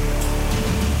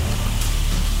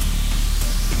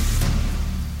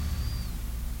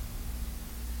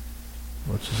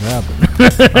 what just happened? I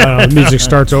don't know, the music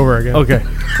starts over again. Okay.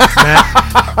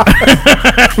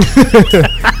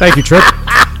 Thank you, Trip.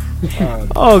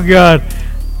 Oh God.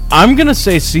 I'm gonna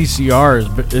say CCR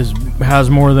has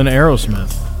more than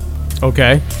Aerosmith,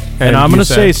 Okay. and I'm you gonna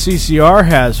said- say CCR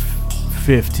has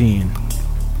 15,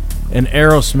 and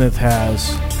Aerosmith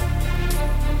has.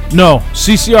 No,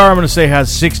 CCR I'm gonna say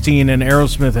has 16, and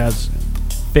Aerosmith has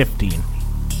 15.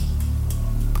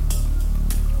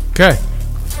 Okay.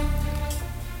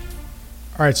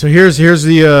 All right, so here's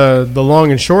the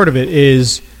long and short of it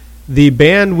is the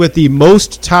band with the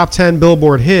most top 10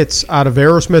 Billboard hits out of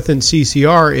Aerosmith and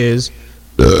CCR is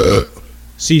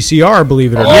CCR,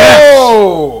 believe it or not.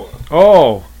 Oh!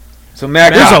 Oh, so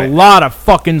Matt There's got a it. lot of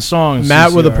fucking songs.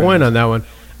 Matt with a CCR. point on that one.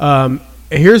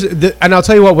 And I'll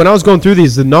tell you what, when I was going through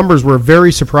these, the numbers were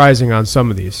very surprising on some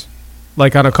of these.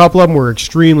 Like on a couple of them were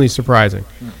extremely surprising.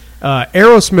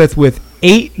 Aerosmith with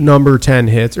 8 number 10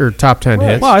 hits or top 10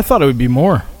 hits, Well, I thought it would be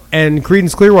more. and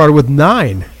Creedence Clearwater with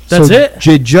 9. That's so it?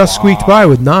 They just squeaked by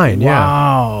with 9. Yeah.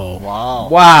 Wow. Wow.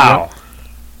 Wow.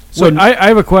 So I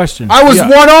have a question. I was Yeah.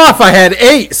 one off. I had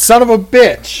 8. Son of a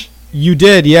bitch. You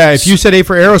did, yeah. If you said 8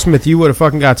 for Aerosmith, you would have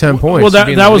fucking got 10 points. Well, to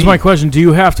be in that the was my lead. question. Do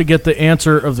you have to get the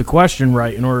answer of the question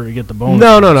right in order to get the bonus?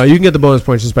 No. You can get the bonus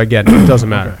points just by getting it. It doesn't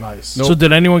matter. Nice. So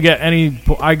did anyone get any?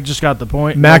 I just got the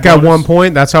point. Matt No got bonus? 1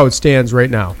 point. That's how it stands right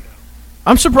now.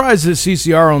 I'm surprised that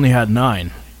CCR only had 9.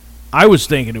 I was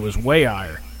thinking it was way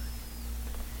higher.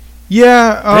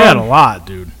 Yeah. They had a lot,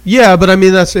 dude. Yeah, but I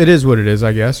mean, it is what it is,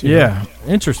 I guess. you know. Yeah.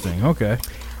 Interesting. Okay.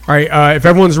 All right, if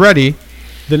everyone's ready,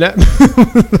 the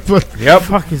Yep.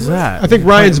 Fuck is that? I think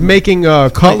Ryan's making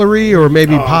cutlery or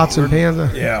maybe pots and pans.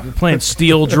 Yeah. You're playing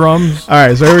steel drums. All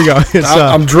right, so here we go. It's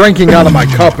I'm drinking out of my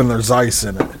cup and there's ice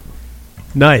in it.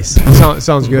 nice.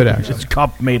 Sounds good, actually. It's a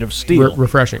cup made of steel.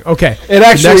 Refreshing. Okay. It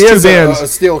actually Next two is bands. a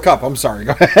steel cup. I'm sorry.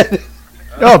 Go ahead.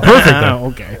 Oh, perfect. then.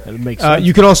 Okay. That makes sense.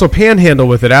 You can also panhandle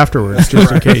with it afterwards,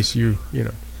 just in case you know.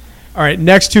 All right,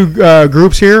 next two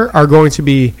groups here are going to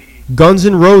be Guns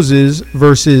N' Roses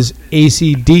versus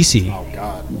AC/DC. Oh,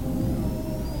 God.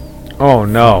 Oh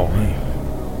no.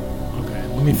 Okay.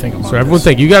 Let me think about So everyone this.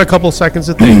 think. You got a couple seconds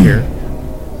to think here.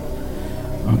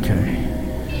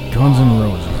 Okay. Guns N'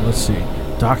 Roses. Let's see.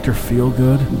 Dr.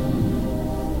 Feelgood.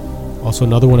 Also,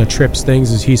 another one of Tripp's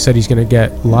things is he said he's going to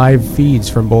get live feeds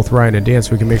from both Ryan and Dan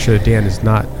so we can make sure that Dan is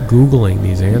not Googling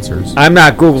these answers. I'm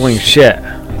not Googling shit.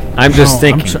 I'm just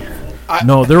No, thinking.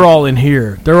 No, they're all in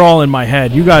here. They're all in my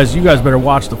head. You guys better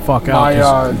watch the fuck out. My,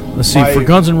 'cause- let's see. my- For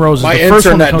Guns N' Roses, My the first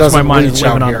one that internet comes to my doesn't mind is reach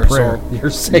 "Living out on a here, Prayer." so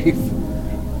you're safe.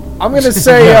 I'm going to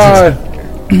say...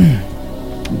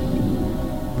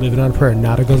 Living on a Prayer,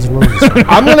 not a Guns N' Roses.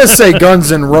 I'm going to say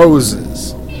Guns N'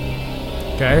 Roses.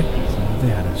 Okay. They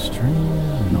had a string.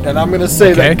 No. And I'm going to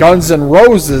say Okay. that Guns N'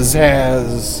 Roses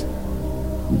has...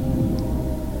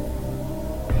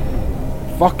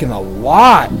 fucking a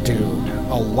lot, dude.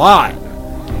 A lot.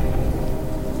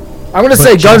 I'm going to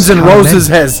say just Guns N' how Roses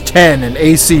has 10 and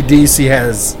AC/DC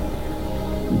has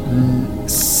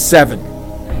 7.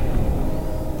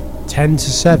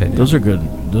 10-7. Those are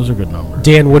good. Those are good numbers.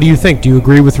 Dan, what do you think? Do you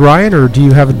agree with Ryan or do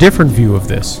you have a different view of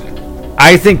this?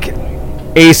 I think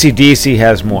AC/DC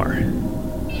has more.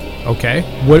 Okay.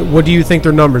 What do you think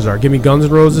their numbers are? Give me Guns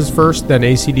N' Roses first, then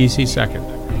AC/DC second.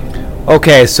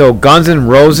 Okay, so Guns N'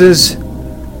 Roses,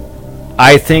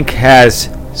 I think has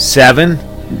 7,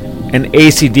 and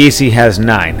AC/DC has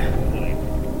 9.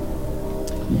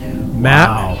 Matt,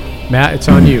 Wow. Matt, it's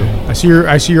on you. I see your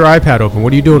iPad open.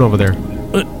 What are you doing over there?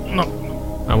 No.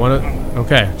 I want to.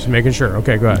 Okay, just making sure.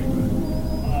 Okay, go ahead.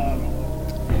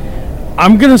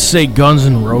 I'm gonna say Guns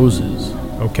N' Roses.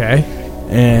 Okay.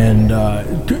 And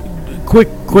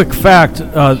quick fact: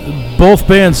 both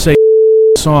bands say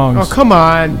songs. Oh, come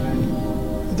on.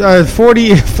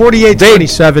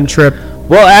 48-27 Trip.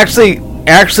 Well, actually,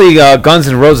 Guns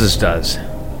N' Roses does.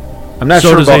 I'm not So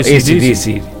sure does about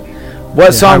AC/DC. AC/DC.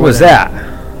 What song Highway was to that?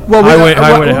 Well, Highway to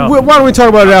Hell. why don't we talk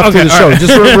about it after Okay, the show? all right.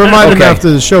 Just remind them Okay. after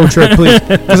the show, Trip, please,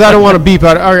 because I don't want to beep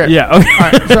out. All right. Yeah. Okay.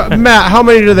 All right. So, Matt, how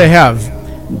many do they have?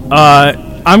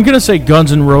 I'm gonna say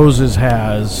Guns N' Roses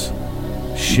has.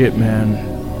 Shit, man.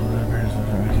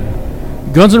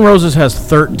 Guns N' Roses has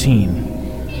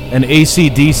 13, and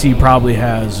AC/DC probably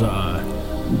has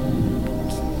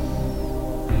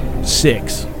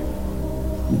 6.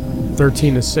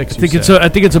 13-6. I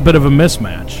think it's a bit of a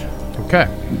mismatch. Okay.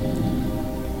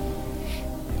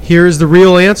 Here's the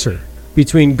real answer.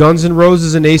 Between Guns N'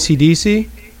 Roses and AC/DC,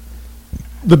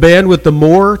 the band with the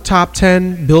more top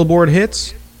 10 Billboard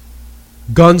hits,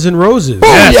 Guns N' Roses.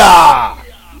 Yeah!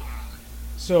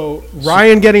 So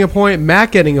Ryan getting a point,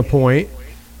 Matt getting a point.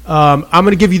 I'm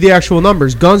going to give you the actual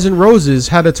numbers. Guns N' Roses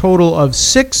had a total of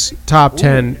 6 top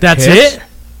 10 That's hits, it?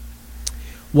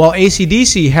 while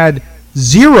AC/DC had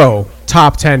 0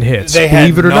 top 10 hits. They had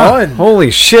believe it or not. none.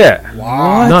 Holy shit!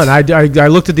 Wow. None. I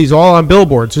looked at these all on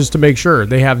billboards just to make sure.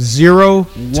 They have 0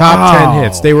 top Wow. 10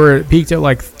 hits. They were peaked at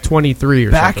like 23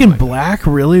 or Back something. in like that. Black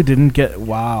really didn't get.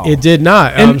 Wow. It did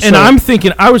not. And So-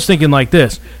 I was thinking like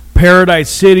this: Paradise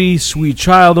City, Sweet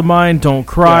Child of Mine, Don't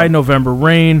Cry, Yeah. November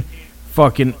Rain,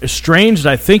 Fucking Estranged,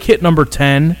 I think, hit number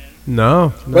 10.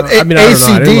 No, But I mean, I don't know.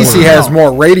 I didn't look AC/DC it has up.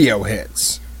 more radio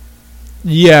hits.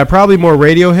 Yeah, probably more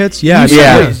radio hits. Yeah,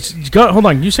 Yeah. it Hold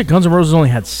on, you said Guns N' Roses only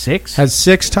had 6? has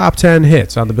 6 top 10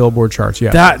 hits on the Billboard charts.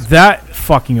 Yeah, That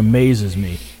fucking amazes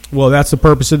me. well, that's the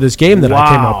purpose of this game that I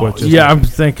came up with. just Yeah, now.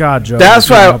 thank God, Joe. That's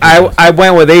You came why up with this. I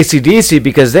went with AC/DC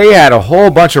because they had a whole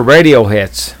bunch of radio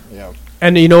hits.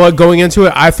 And you know what? Going into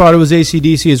it, I thought it was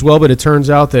AC/DC as well, but it turns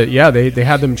out that, yeah, they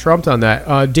had them trumped on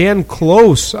that. Dan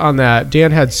close on that.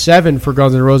 Dan had 7 for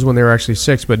Guns N' Roses when they were actually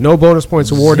 6, but no bonus points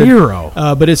awarded. 0.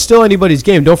 But it's still anybody's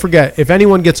game. Don't forget, if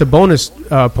anyone gets a bonus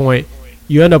point,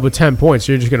 you end up with 10 points.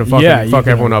 You're just going to fuck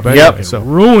everyone up anyway. Yep. So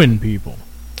Ruin people.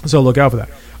 look out for that.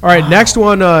 All right, next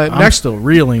one. I'm Next, still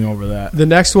reeling over that. the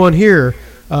next one here.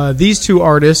 These two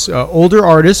artists, older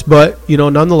artists, but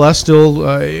nonetheless still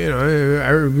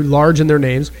large in their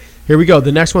names. Here we go.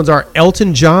 The next ones are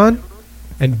Elton John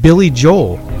and Billy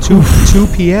Joel, two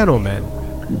piano men.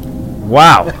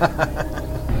 Wow.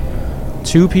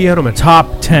 2 piano men. Top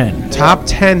 10. Top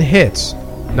 10 hits,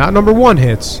 not number 1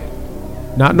 hits,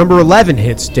 not number 11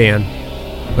 hits, Dan,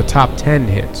 but top 10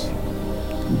 hits.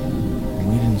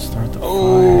 We didn't start the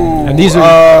And these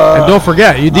are, and don't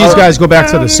forget, these guys go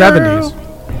back to the 70s.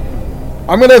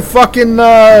 I'm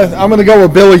gonna go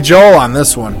with Billy Joel on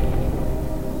this one.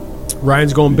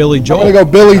 Ryan's going Billy I'm Joel. gonna go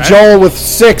Billy Joel with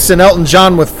 6 and Elton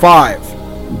John with 5.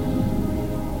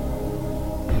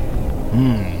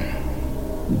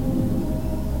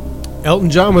 Elton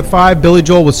John with 5, Billy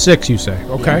Joel with 6, you say.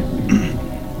 Okay.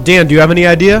 Dan, do you have any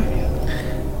idea?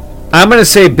 I'm going to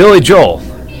say Billy Joel.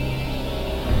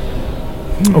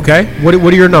 Okay. What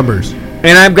are your numbers?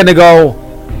 And I'm going to go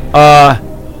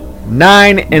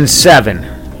 9 and 7.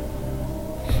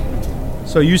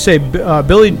 So you say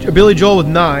Billy Joel with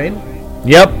 9,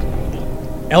 Yep.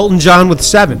 Elton John with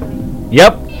 7.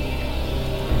 Yep.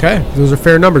 Okay. Those are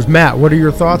fair numbers. Matt, what are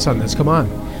your thoughts on this? Come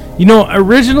on.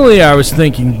 Originally I was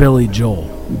thinking Billy Joel.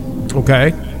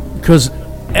 Okay. Because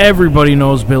everybody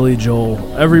knows Billy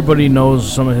Joel. Everybody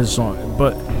knows some of his songs.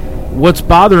 But what's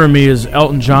bothering me is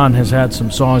Elton John has had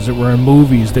some songs that were in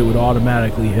movies that would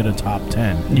automatically hit a top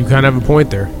 10. You kind of have a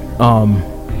point there.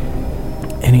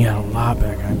 And he had a lot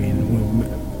back. I mean,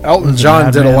 Elton John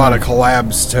did a Madman. lot of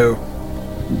collabs too.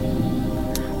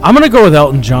 I'm going to go with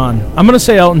Elton John. I'm going to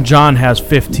say Elton John has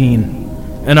 15.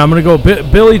 And I'm going to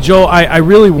go Billy Joel. I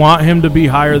really want him to be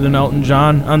higher than Elton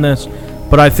John on this.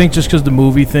 But I think just because the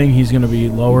movie thing, he's going to be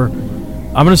lower.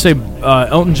 I'm going to say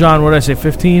Elton John, what did I say,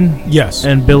 15? Yes.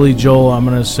 And Billy Joel, I'm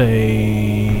going to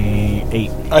say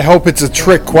 8. I hope it's a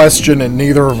trick question and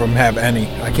neither of them have any.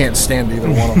 I can't stand either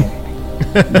one of them.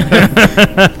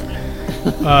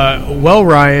 Well,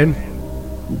 Ryan,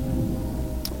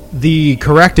 the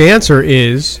correct answer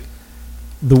is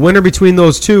the winner between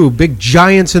those two big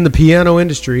giants in the piano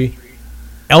industry,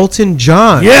 Elton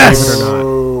John. Yes! believe it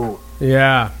or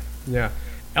not. Yeah.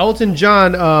 Elton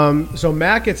John. So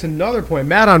Matt gets another point.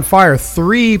 Matt on fire.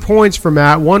 3 points for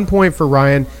Matt. 1 point for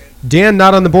Ryan. Dan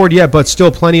not on the board yet, but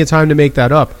still plenty of time to make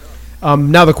that up.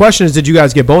 Now the question is, did you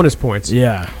guys get bonus points?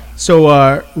 Yeah.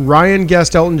 So Ryan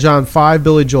guessed Elton John 5,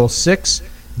 Billy Joel 6.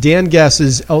 Dan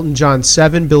guesses Elton John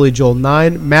 7, Billy Joel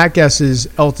 9. Matt guesses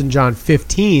Elton John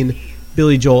 15,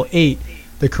 Billy Joel 8.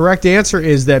 The correct answer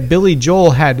is that Billy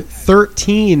Joel had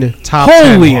 13 top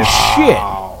 10 Holy hits, shit.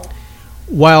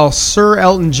 while Sir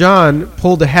Elton John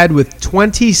pulled ahead with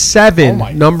 27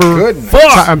 goodness.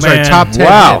 Fuck, I'm sorry, man. top 10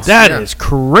 Wow, hits. that is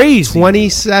crazy.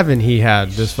 27 he had,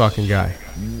 this fucking guy.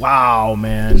 Wow,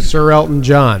 man. Sir Elton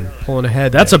John pulling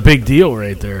ahead. That's a big deal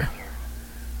right there.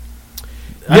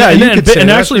 Yeah, and, you and, could say and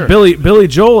that, actually, sure. Billy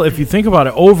Joel, if you think about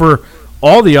it, over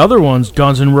all the other ones,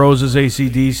 Guns N' Roses,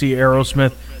 AC/DC,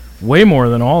 Aerosmith, way more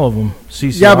than all of them.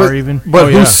 CCR Yeah, but even. but Oh,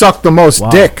 who yeah. sucked the most Wow.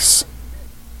 dicks?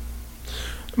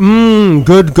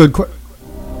 Good.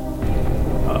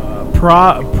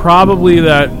 Probably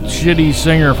that shitty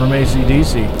singer from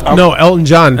AC/DC. No, Elton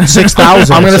John,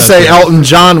 6,000. I'm going to say Elton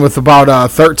John with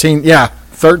about 13. Yeah,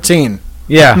 13.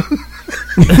 Yeah.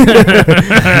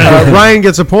 Ryan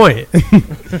gets a point.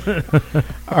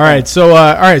 all right,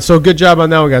 so good job on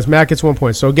that one, guys. Matt gets 1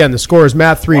 point. So again, the score is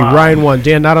Matt 3, Ryan 1.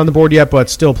 Dan not on the board yet, but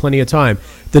still plenty of time.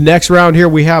 The next round here,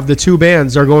 we have the two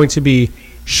bands are going to be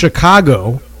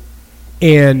Chicago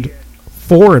and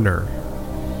Foreigner.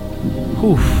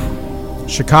 Oof.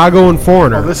 Chicago and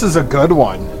Foreigner. Oh, this is a good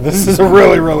one. This is a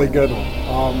really, really good one.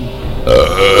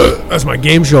 That's my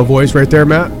game show voice right there,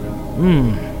 Matt.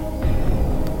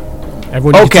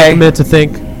 Everyone, you Okay. take a minute to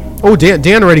think. Oh,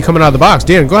 Dan already coming out of the box.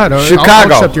 Dan, go ahead. I'll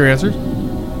Chicago. accept your answers.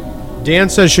 Dan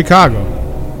says Chicago.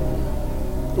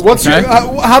 What's your,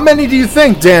 how many do you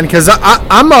think, Dan? Because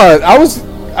I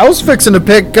I was fixing to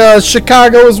pick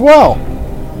Chicago as well.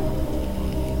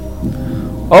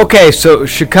 Okay, so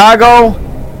Chicago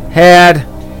had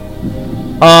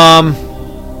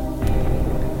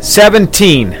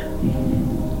 17.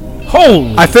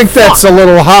 Holy! I think that's a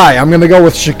little high. I'm going to go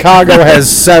with Chicago has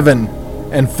 7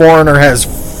 and Foreigner has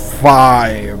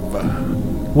 5.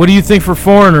 What do you think for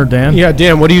Foreigner, Dan? Yeah,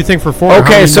 Dan, what do you think for Foreigner?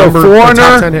 Okay, How many so top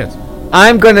Foreigner- 10 hits?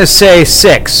 I'm going to say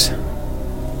 6.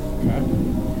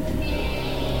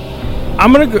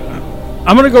 I'm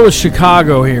gonna go with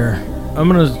Chicago here. I'm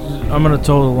gonna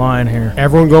toe the line here,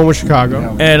 Everyone going with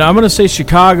Chicago. and I'm gonna say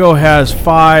Chicago has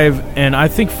 5, and I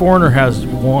think Foreigner has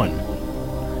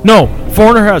 1. No,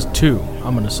 Foreigner has 2.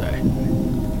 I'm gonna say.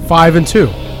 5 and 2.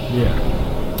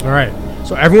 Yeah. All right.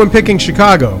 So everyone picking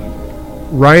Chicago.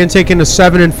 Ryan taking a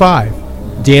 7 and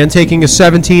 5. Dan taking a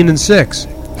 17 and 6.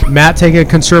 Matt taking a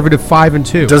conservative 5 and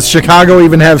 2. Does Chicago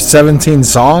even have 17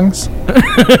 songs?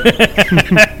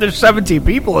 There's 17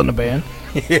 people in the band.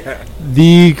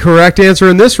 The correct answer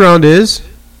in this round is.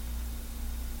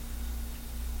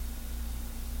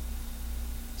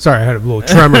 Sorry, I had a little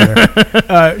tremor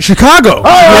there. Chicago.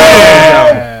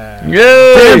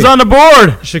 Dan's on the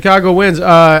board. Chicago wins.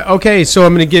 Okay, so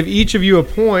I'm going to give each of you a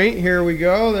point. Here we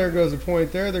go. There goes a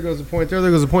point there. There goes a point there.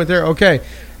 There goes a point there. Okay.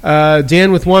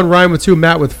 Dan with 1, Ryan with 2,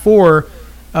 Matt with 4.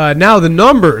 Now the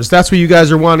numbers. That's what you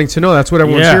guys are wanting to know. That's what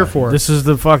everyone's here for. This is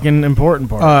the fucking important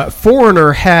part.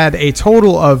 Foreigner had a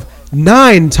total of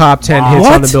 9 top 10 hits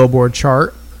on the Billboard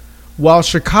chart, while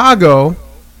Chicago,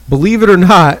 believe it or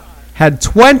not, had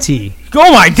 20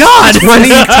 oh my God! 20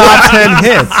 top 10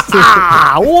 hits.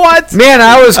 What? Man,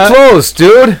 I was close,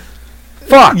 dude.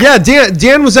 Fuck. Yeah,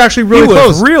 Dan was actually He really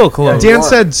was close. real close. Dan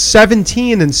said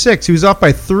 17 and 6. He was off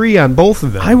by 3 on both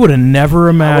of them. I would have never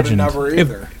imagined. Never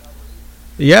either.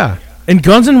 Yeah. And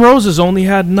Guns N' Roses only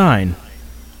had 9.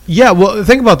 Yeah, well,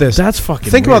 think about this. That's fucking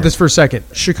Think about weird. this for a second.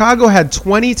 Chicago had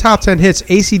 20 top 10 hits.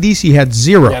 AC/DC had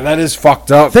 0. Yeah, that is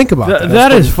fucked up. Think about that.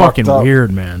 That is pretty fucking fucked up.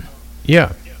 weird, man.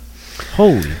 Yeah.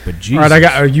 Holy bejesus.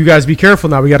 All right, you guys be careful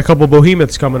now. We got a couple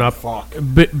behemoths coming up.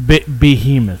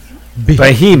 Behemoth.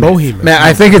 Behemoth. Man,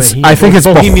 I think it's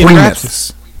Bohemian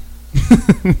Behemoths.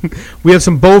 We have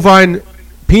some bovine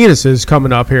penises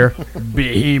coming up here.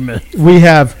 Behemoth. We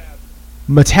have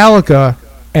Metallica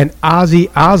and Ozzy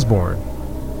Osbourne.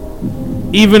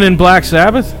 Even in Black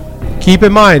Sabbath? Keep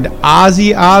in mind,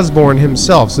 Ozzy Osbourne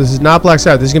himself. So this is not Black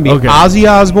Sabbath. This is going to be Okay. Ozzy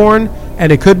Osbourne,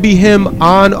 and it could be him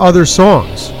on other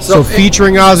songs. So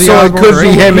featuring Ozzy So it Osbourne. could or be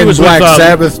anyone. him He in was with, Black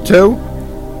Sabbath too.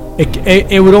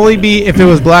 It would only be if it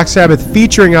was Black Sabbath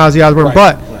featuring Ozzy Osbourne.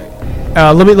 Right,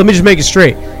 But let me just make it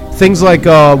straight. Things like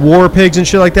War Pigs and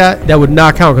shit like that would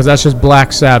not count because that's just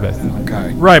Black Sabbath.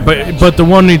 Okay. Right, but the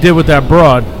one he did with that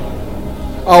broad.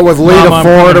 Oh, with Lita Mom, I'm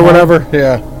Ford or coming whatever.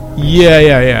 Yeah.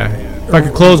 Yeah. If I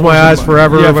could close my eyes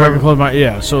forever. Yeah, or if I whatever. can close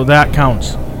my so that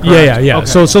counts. Yeah. Okay.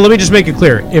 So let me just make it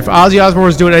clear. If Ozzy Osbourne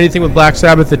was doing anything with Black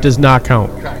Sabbath, it does not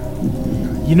count.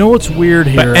 You know what's weird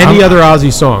here? But any other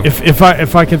Ozzy song. if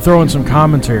I can throw in some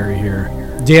commentary here.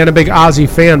 Dan, a big Ozzy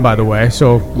fan, by the way,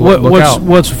 so look out.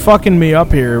 What's fucking me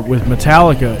up here with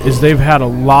Metallica is they've had a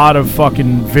lot of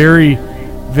fucking very,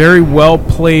 very well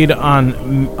played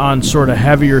on sort of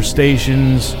heavier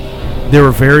stations. They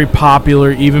were very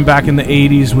popular even back in the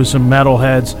 80s with some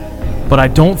metalheads, but I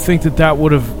don't think that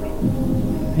would have,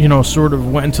 sort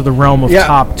of went into the realm of Yeah.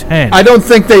 top 10. I don't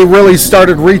think they really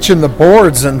started reaching the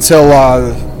boards until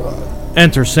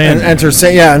Enter Sandman.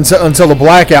 until the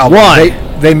Black Album. One.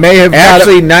 They may have got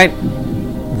Actually, it,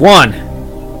 1. The yeah,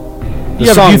 but do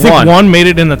song you think 1. one made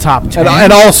it in the top 10?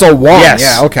 and also one. Yes.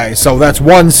 Yeah. Okay. So that's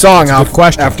one song a good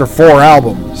question. after 4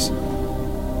 albums.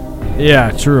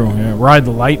 Yeah, true. Yeah, Ride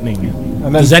the Lightning.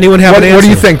 And then Does anyone have what, an what do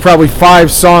you answer? think? Probably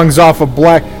 5 songs off of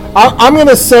Black. I'm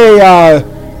gonna say.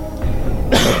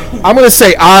 I'm gonna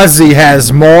say Ozzy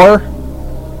has more,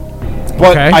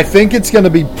 but Okay. I think it's gonna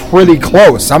be pretty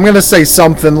close. I'm gonna say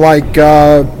something like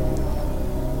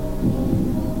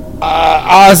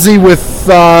Ozzy with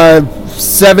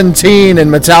 17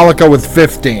 and Metallica with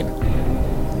 15.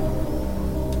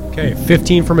 Okay,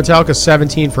 15 for Metallica,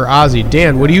 17 for Ozzy.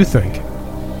 Dan, what do you think?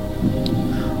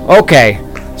 Okay,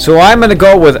 so I'm going to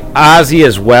go with Ozzy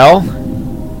as well,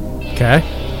 Okay.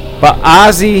 but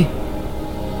Ozzy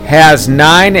has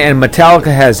 9 and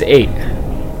Metallica has 8.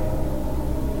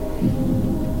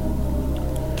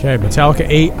 Okay, Metallica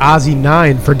 8, Ozzy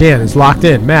 9 for Dan. It's locked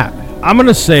in. Matt. I'm going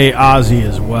to say Ozzy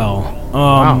as well.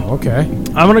 Wow, okay.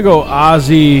 I'm gonna go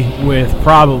Ozzy with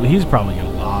he's probably got a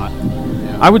lot.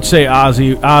 I would say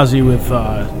Ozzy with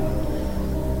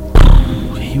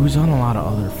he was on a lot of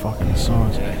other fucking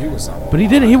songs. He was on. But he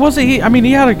didn't. He wasn't. I mean,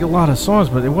 he had a lot of songs,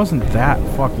 but it wasn't that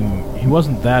fucking. He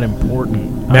wasn't that important. I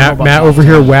don't know Matt, about Matt top over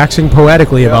 10. here waxing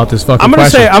poetically about this fucking I'm gonna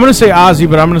question. say Ozzy,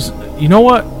 but you know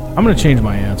what? I'm gonna change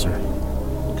my answer.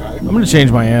 I'm gonna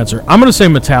change my answer. I'm gonna say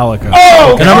Metallica.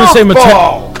 Oh, and I'm gonna say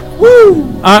Metallica.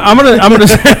 Woo! I'm gonna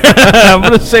say, I'm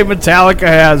gonna say Metallica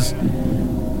has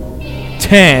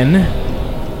 10,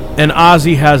 and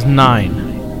Ozzy has 9.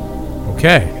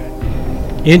 Okay.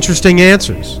 Interesting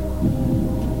answers.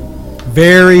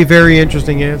 Very, very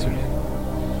interesting answers.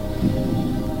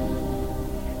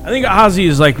 I think Ozzy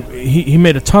is like he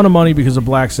made a ton of money because of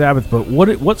Black Sabbath, but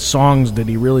what songs did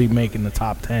he really make in the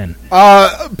top 10?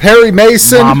 Perry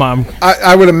Mason. Mama,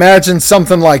 I would imagine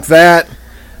something like that.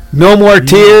 No More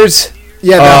Tears.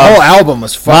 Yeah, that whole album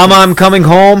was fucking Mama, I'm Coming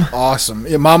Home. awesome.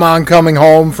 Yeah, Mama, I'm Coming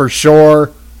Home for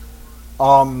sure.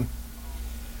 I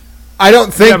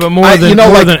don't think yeah, but more than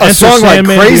like Enter a song like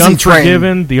Sandman, Crazy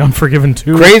Train. The Unforgiven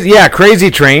 2. Crazy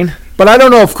Train. But I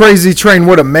don't know if Crazy Train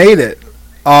would have made it.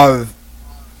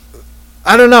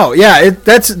 I don't know. Yeah,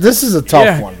 this is a tough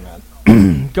Yeah. one,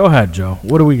 man. Go ahead, Joe.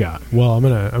 What do we got? Well, I'm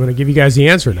gonna give you guys the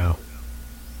answer now.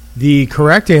 The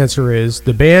correct answer is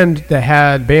the band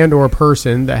or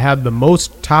person that had the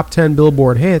most top 10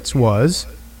 Billboard hits was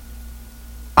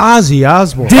Ozzy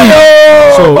Osbourne.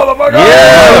 So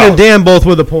Ryan and Dan both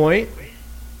with a point.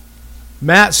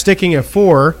 Matt sticking at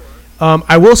 4.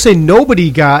 I will say nobody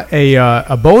got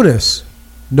a bonus.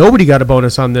 Nobody got a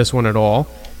bonus on this one at all,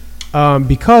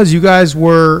 because you guys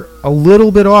were a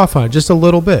little bit off on it, just a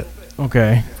little bit.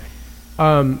 Okay.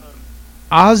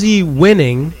 Ozzy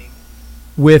winning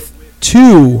with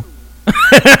 2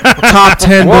 top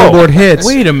 10 Billboard hits.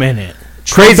 Wait a minute.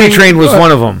 Crazy Trumping- Train was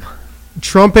one of them.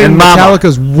 trumping And Mama.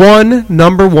 Metallica's one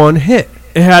number 1 hit.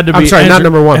 It had to be. I'm sorry, not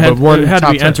number one, it had- but one It had to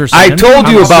top be 10. Enter I Sandman. told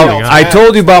you I'm about. assuming, I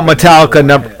told you about Metallica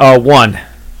number 1.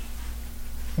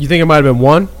 You think it might have been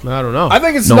 1? I don't know. I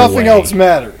think it's No Nothing way. Else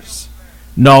Matters.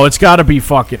 No, it's got to be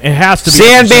fucking. It has to be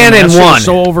Sandman That and shit is one.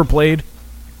 So overplayed.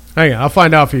 Hang on, I'll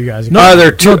find out for you guys. Are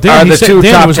there two? Dan, Are he the said, two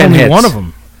Dan top was 10 only hits? one of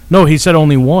them. No, he said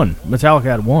only one. Metallica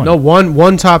had one. No,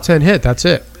 one top 10 hit. That's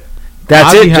it.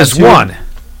 That's Ozzy it. had Just 2. one.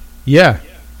 Yeah.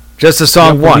 Just the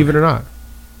song Yeah, one. believe it or not.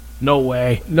 No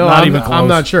way. No, not I'm, even close. I'm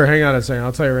not sure. Hang on a second.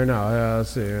 I'll tell you right now.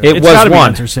 Let's see. It It's was gotta be one.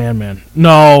 Enter Sandman.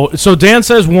 No. So Dan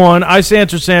says one. I say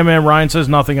Enter Sandman. Ryan says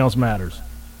Nothing Else Matters.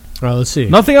 All right, let's see.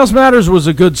 Nothing Else Matters was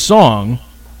a good song,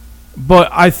 but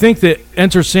I think that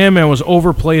Enter Sandman was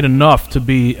overplayed enough to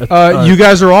be. You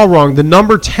guys are all wrong. The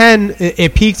number 10,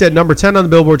 it peaked at number 10 on the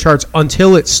Billboard charts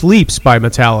Until It Sleeps by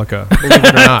Metallica. Believe it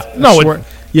or not. No, I swear.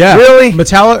 Yeah. Really?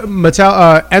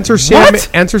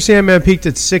 Enter Sandman peaked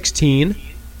at 16.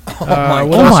 Oh my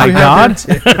what oh else my we have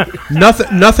God.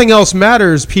 here? Nothing Else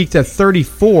Matters peaked at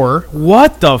 34,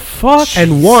 What the fuck?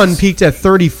 and one peaked at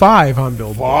 35 on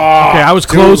Billboard. Okay, I was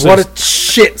Dude, close. what a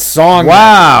shit song.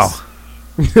 Wow.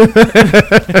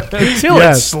 Until It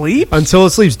Yes. Sleeps? Until It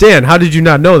Sleeps. Dan, how did you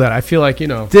not know that? I feel like,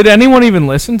 Did anyone even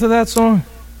listen to that song?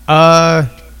 Yeah,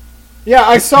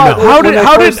 I saw it. How when did- they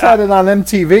how first did- had it on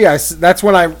MTV. That's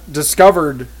when I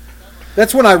discovered.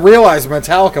 That's when I realized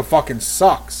Metallica fucking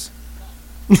sucks.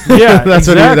 Yeah, that's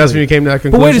exactly. when you came to that But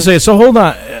conclusion. wait a second. So hold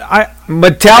on.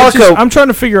 Metallica. I'm trying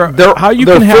to figure out their how you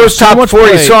their can have first so top much 40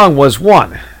 play. song was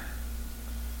one.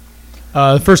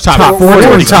 The first top We're 40.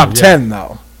 doing top 10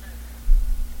 though.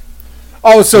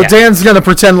 Oh, so Dan's gonna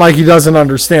pretend like he doesn't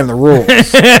understand the rules.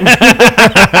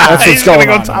 That's what's going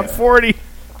on. top here. 40.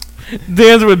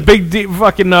 Dan's with big D,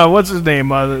 fucking what's his name?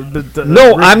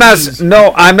 No, I'm not.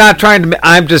 No, I'm not trying to.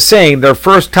 I'm just saying their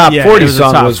first top 40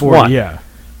 song was one. Yeah,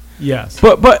 Yes.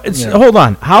 but it's, hold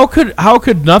on. How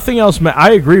could Nothing Else?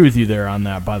 I agree with you there on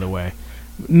that. By the way,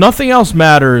 Nothing Else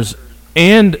Matters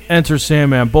and Enter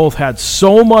Sandman both had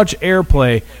so much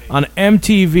airplay on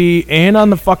MTV and on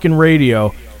the fucking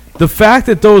radio. The fact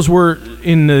that those were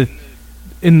in the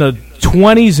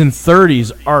 20s and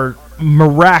 30s are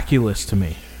miraculous to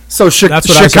me. So That's what I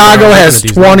said when Chicago I was has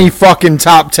looking at these 20 fucking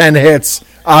top 10 hits.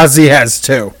 Ozzy has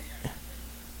 2.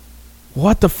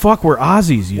 What the fuck were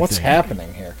Ozzy's? What's think?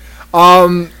 happening here?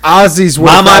 Ozzy's would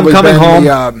Mama, I'm probably Coming been Home.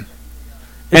 the,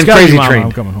 It's And gotta be Crazy Mama, Train.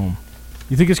 I'm Coming Home.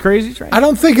 You think it's Crazy Train? I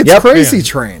don't think it's Yep. Crazy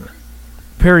Train.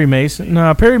 Perry Mason?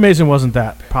 No, Perry Mason wasn't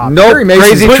that popular. Nope. Perry Mason's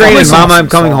Crazy a Train and listen Mama, I'm song.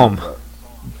 Coming Home.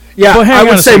 Yeah, But hang I on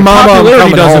would a say second. Mama, I'm Popularity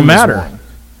Coming doesn't Home is matter. one.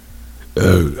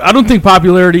 I don't think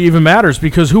popularity even matters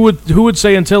because who would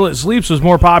say Until It Sleeps was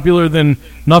more popular than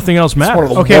Nothing Else one Matters?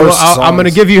 of the Okay, well, worst I'm going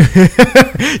to songs. give you.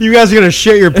 You guys are going to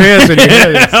shit your pants when you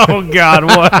hear this. Oh God,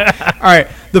 what? All right,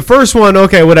 the first one,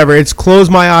 okay, whatever. It's "Close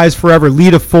My Eyes Forever."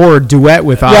 Lita Ford duet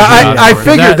with Ozzy. Yeah, I Osbourne.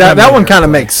 figured that one makes kind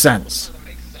of makes sense.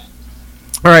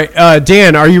 All right,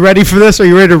 Dan, are you ready for this? Are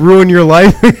you ready to ruin your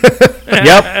life?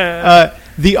 Yep.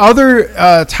 The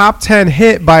other top 10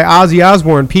 hit by Ozzy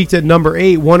Osbourne peaked at number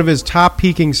 8. One of his top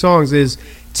peaking songs is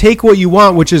Take What You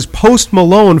Want, which is Post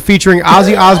Malone featuring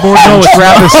Ozzy Osbourne and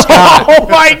Travis Scott. Oh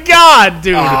my God,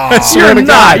 dude! swear to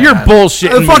God. You're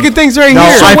bullshitting. The me. fucking thing's right No,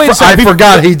 here. I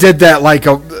forgot he did that like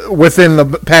within the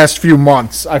past few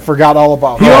months. I forgot all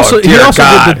about He it. also dear did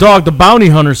God. the Dog the Bounty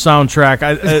Hunter soundtrack,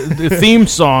 the theme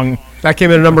song. That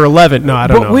came in at number 11. No, I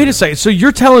don't But know. wait a second. So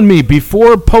you're telling me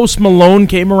before Post Malone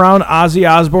came around, Ozzy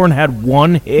Osbourne had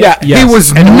one hit? Yeah, Yes. he was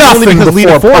And only nothing because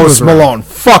Lita before Ford was Post around. Malone.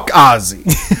 Fuck Ozzy.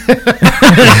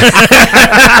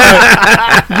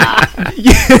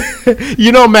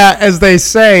 You know, Matt, as they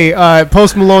say,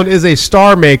 Post Malone is a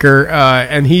star maker,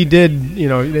 and he did, you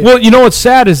know. Well, you know what's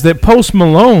sad is that Post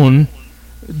Malone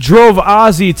drove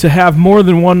Ozzy to have more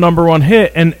than one number one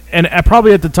hit, and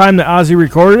probably at the time that Ozzy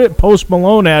recorded it, Post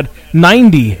Malone had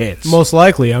 90 hits. most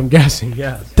likely, I'm guessing,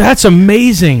 yeah. That's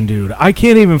amazing, dude. I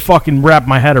can't even fucking wrap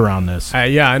my head around this.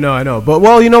 Yeah, I know. But,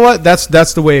 well, you know what? That's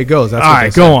the way it goes. That's All what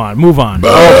right, they go say. on. Move on.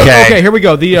 Okay, here we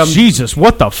go. The Jesus,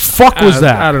 what the fuck was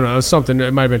that? I don't know. It was something.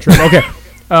 It might have been true. Okay.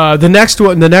 The next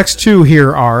one, the next two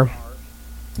here are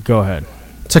Go ahead.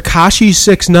 Tekashi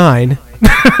 6ix9ine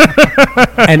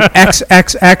and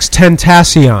XXX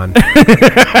Tentacion.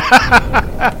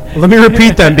 Let me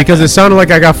repeat them because it sounded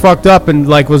like I got fucked up and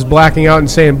like was blacking out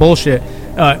and saying bullshit.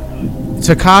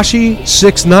 Tekashi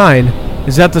 6ix9ine.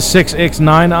 Is that the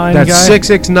 6X99 That's guy?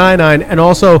 6X99 and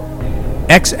also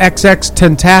XXX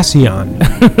Tentacion.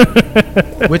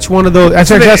 Which one of those?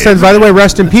 XXX, by the way,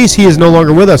 rest in peace. He is no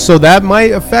longer with us, so that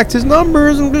might affect his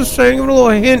numbers. I'm just saying, give it a little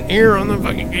hint here on the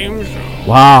fucking game show.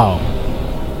 Wow.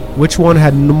 Which one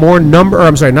had more number? Or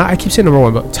I'm sorry, not I keep saying number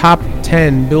one, but top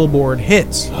 10 Billboard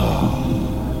hits.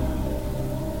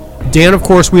 Dan, of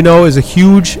course, we know is a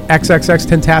huge XXX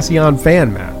Tentacion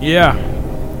fan, Matt, Yeah.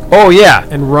 Oh yeah.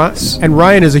 and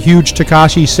Ryan is a huge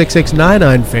Tekashi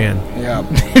 6X99 fan. Yeah.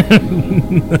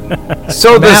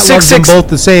 So the Matt loves them 6 both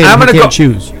the same. I'm He gonna can't go-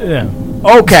 choose. Yeah.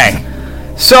 Okay.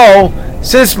 So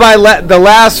since the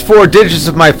last 4 digits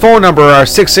of my phone number are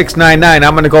 6699,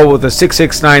 I'm going to go with the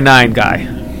 6699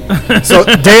 guy. So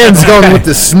Dan's going with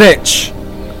the snitch.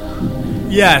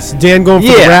 Yes, Dan going for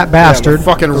Yeah. the rat bastard. the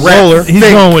fucking the rat roller. He's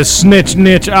going with snitch,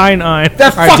 nitch, I-9.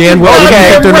 That All right, Dan, what do you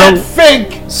think their rat num-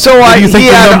 fink. So do you think he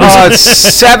the had numbers-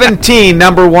 17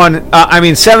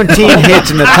 17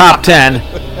 hits in the top 10,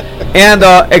 and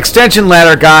extension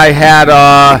ladder guy had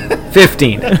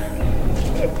 15.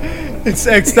 It's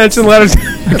extension letters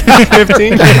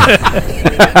 15.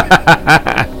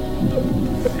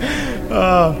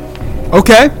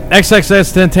 Okay.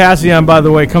 XXX Tentacion, by the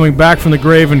way, coming back from the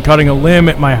grave and cutting a limb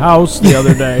at my house the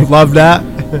other day. Love that.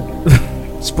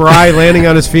 Spry landing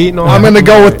on his feet and all. I'm that. gonna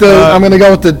go with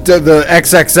the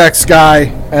XXX guy,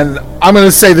 and I'm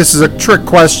gonna say this is a trick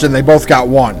question. They both got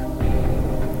one.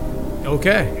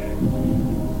 Okay.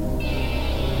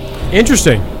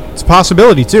 Interesting. It's a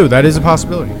possibility too. That is a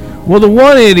possibility. Well, the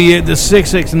one idiot, the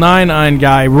 6X99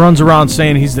 guy, runs around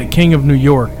saying he's the king of New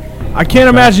York. I can't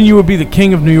imagine you would be the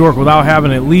king of New York without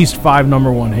having at least 5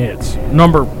 number one hits.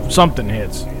 Number something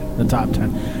hits. The top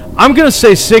 10. I'm going to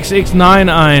say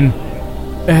 6X99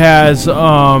 has,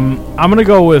 I'm going to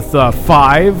go with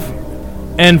 5.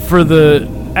 And for the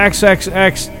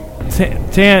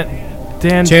XXX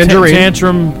Tangerine.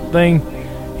 tantrum thing,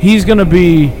 he's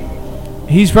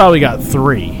probably got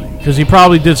 3. Because he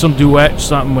probably did some duet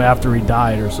something after he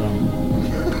died or something.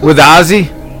 With Ozzy?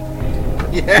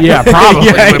 Yeah, probably.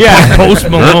 Yeah. Post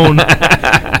Malone.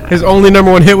 His only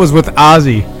number one hit was with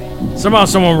Ozzy. Somehow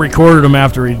someone recorded him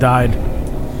after he died.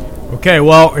 Okay,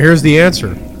 well, here's the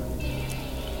answer.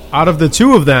 Out of the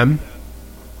two of them,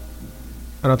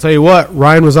 and I'll tell you what,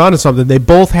 Ryan was onto something. They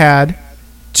both had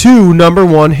 2 number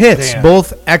one hits. Damn.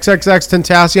 Both XXX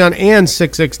Tentacion and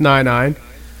 6699.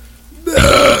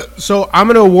 So I'm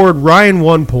going to award Ryan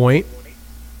 1 point.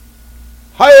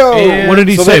 Hi-yo. And what did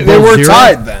he say, They both were 0?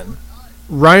 tied then.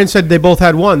 Ryan said they both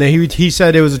had 1. He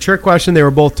said it was a trick question. They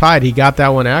were both tied. He got that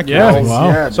one accurate. Yeah, wow.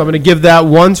 Yeah. So I'm going to give that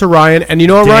 1 to Ryan. And you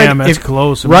know what, Damn, Ryan? that's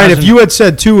close. Ryan, if Imagine- you had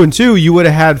said 2 and 2, you would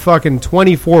have had fucking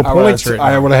 24 points right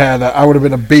I now. would have had. I would have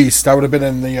been a beast. I would have been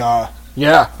in the.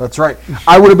 Yeah, that's right.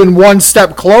 I would have been one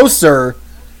step closer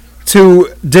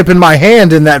to dipping my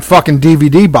hand in that fucking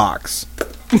DVD box.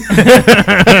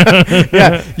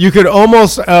 Yeah, you could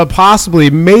almost possibly,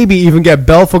 maybe even get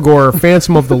Belphegor or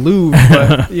Phantom of the Louvre,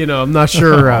 but, you know, I'm not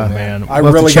sure. man. I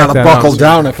we'll have to really check got to that buckle out.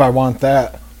 down if I want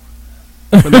that.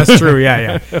 But that's true,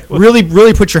 yeah.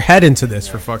 Really put your head into this,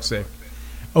 for fuck's sake.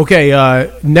 Okay,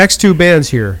 next 2 bands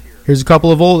here. Here's a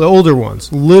couple of older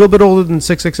ones, a little bit older than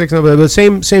 666, but the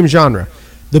same genre.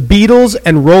 The Beatles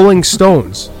and Rolling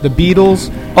Stones. The Beatles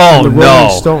and the Rolling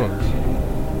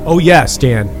Stones. Oh yes,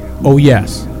 Dan. Oh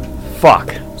yes.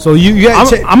 Fuck. So you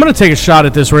I'm going to take a shot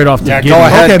at this right off the Yeah, get. go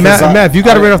ahead. okay, 'cause Matt, if you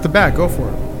got it I- right off the bat, go for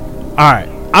it. All right.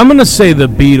 I'm going to say the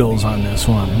Beatles on this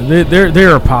one.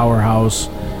 They're a powerhouse.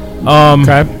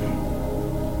 Okay.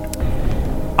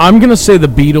 I'm going to say the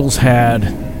Beatles had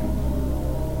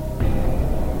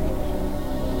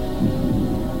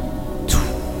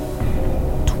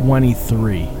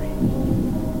 23.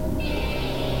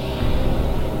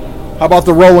 How about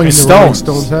the Rolling And the Rolling Stones?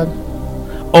 Stones had?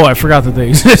 Oh, I forgot that they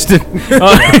existed.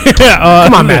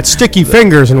 Come on, Matt. Sticky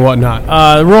fingers and whatnot.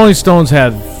 The Rolling Stones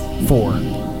had 4.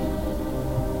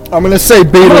 I'm gonna say I'm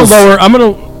Beatles.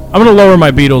 gonna lower my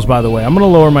Beatles. By the way, I'm gonna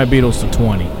lower my Beatles to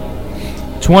 20.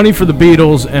 20 for the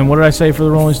Beatles, and what did I say for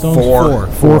the Rolling Stones? Four.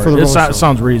 Four for the It Rolling Stones.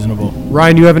 sounds reasonable.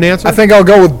 Ryan, you have an answer? I think I'll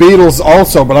go with Beatles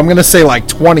also, but I'm gonna say like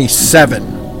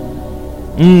 27.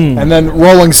 And then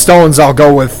Rolling Stones, I'll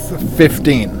go with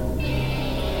 15.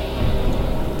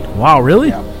 Wow,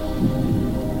 really? All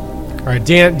right,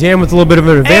 Dan with a little bit of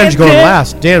an advantage going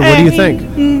last. Dan, what do you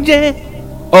think?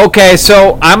 Okay,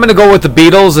 so I'm going to go with the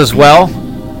Beatles as well.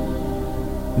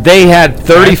 They had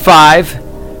 35,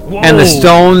 and the Whoa.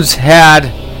 Stones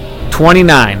had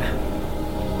 29.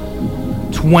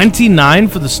 29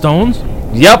 for the Stones,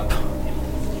 Yep.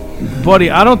 buddy.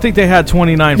 I don't think they had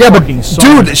 29 Yeah, but fucking songs.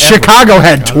 dude, ever. Chicago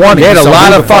had 20. They had a so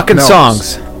lot who of the fuck fucking knows?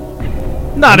 songs.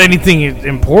 Not anything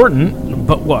important,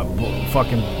 but what?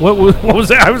 Fucking what was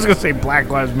that? I was gonna say Black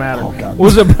Lives Matter. Oh, God.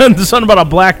 Was it something about a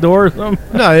black door or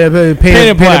something? No, yeah, but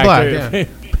painted black. dude. Yeah.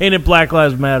 Painted Black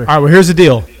Lives Matter. All right, well, here's the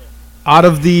deal. Out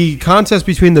of the contest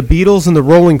between the Beatles and the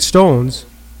Rolling Stones...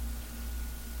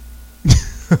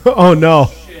 oh, no.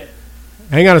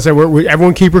 Hang on a second.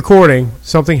 Everyone keep recording.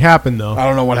 Something happened, though. I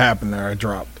don't know what happened there. I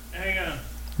dropped.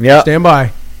 Yep. Stand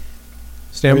by.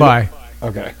 Stand by.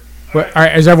 Okay. All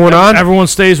right, is everyone on? Everyone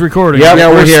stays recording. Yep. Yeah,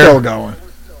 we're we're here. still going.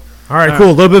 All right, cool.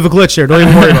 A little bit of a glitch there. Don't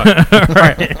even worry about it. All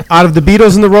right. Out of the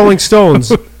Beatles and the Rolling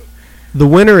Stones, the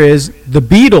winner is the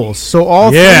Beatles. So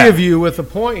all Yeah. three of you with a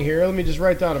point here. Let me just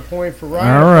write down a point for Ryan.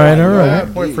 All right, a all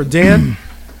right. point for Dan.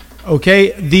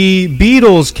 Okay, the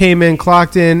Beatles came in,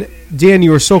 clocked in. Dan,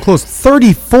 you were so close.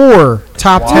 34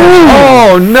 top 10.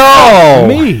 Oh, no.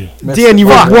 Me. Dan, you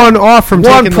were Fuck. one off from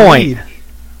 1 taking point.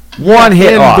 the lead. One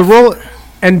hit And off.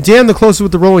 And Dan, the closest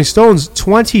with the Rolling Stones,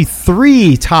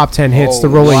 23 top 10 hits the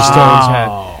Rolling Stones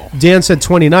had. Dan said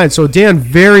 29. So Dan,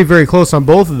 very, very close on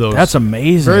both of those. That's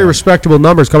amazing. very respectable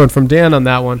numbers coming from Dan on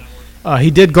that one.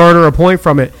 He did garner a point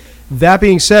from it. That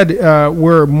being said,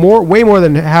 we're way more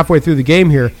than halfway through the game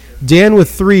here. Dan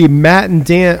with 3, Matt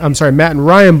and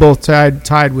Ryan both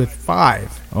tied with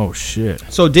 5. Oh shit.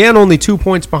 So Dan only 2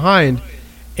 points behind.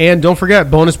 And don't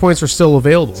forget, bonus points are still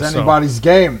available. It's so- anybody's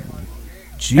game.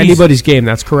 Jesus. Anybody's game,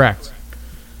 that's correct.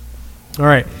 All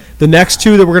right. The next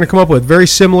two that we're going to come up with, very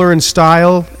similar in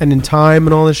style and in time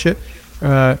and all this shit.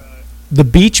 The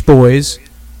Beach Boys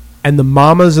and the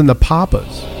Mamas and the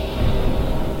Papas.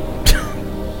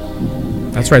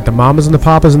 That's right, the Mamas and the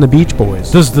Papas and the Beach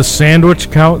Boys. Does the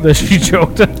sandwich count that she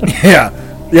choked on? Yeah.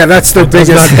 Yeah, that's their does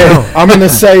biggest not hit. count. I'm going to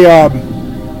say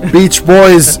Beach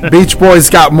Boys. Beach Boys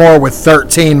got more with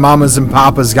 13. Mamas and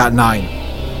Papas got 9.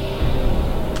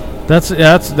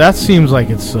 That seems like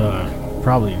it's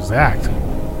probably exact.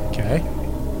 Okay.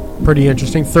 Pretty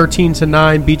interesting.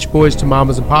 13-9, Beach Boys to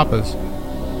Mamas and Papas.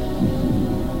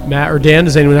 Matt or Dan,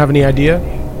 does anyone have any idea?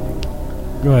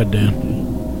 Go ahead,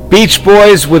 Dan. Beach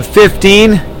Boys with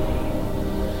 15,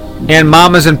 and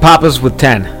Mamas and Papas with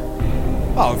 10.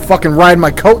 Oh, fucking riding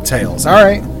my coattails. All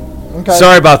right. Okay.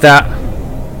 Sorry about that.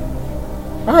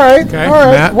 All right. Okay, All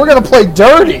right. Matt? We're going to play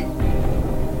dirty.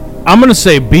 I'm gonna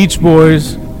say Beach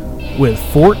Boys with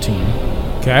 14.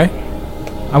 Okay.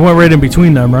 I went right in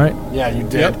between them, right? Yeah, you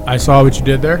did. I saw what you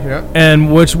did there. Yeah. And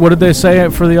what did they say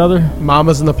for the other?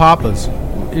 Mamas and the Papas.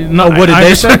 No, what did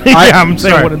they say? yeah, I- I'm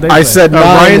saying sorry. what did they I say? said 9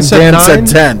 Ryan and said Dan 9?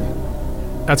 said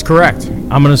 10. That's correct.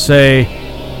 I'm gonna say.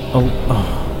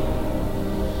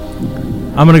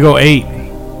 I'm gonna go 8.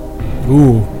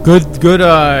 Ooh, good,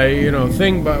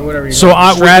 thing, but whatever.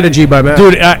 Strategy by Matt.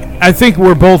 Dude, I think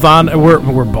we're both on. We're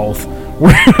both.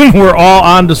 We're all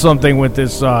onto something with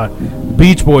this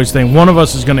Beach Boys thing. One of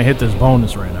us is gonna hit this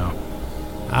bonus right now.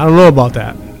 I don't know about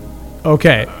that.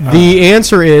 Okay, the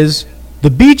answer is the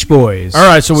Beach Boys. All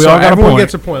right, so we all got a everyone point.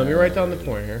 gets a point. Let me write down the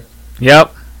point here.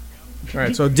 Yep. All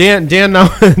right, so Dan now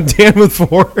Dan with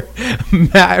 4,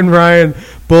 Matt and Ryan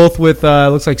both with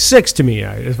looks like 6 to me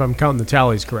if I'm counting the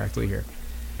tallies correctly here.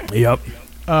 Yep.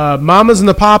 Mamas and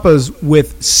the Papas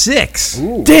with 6.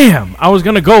 Damn, I was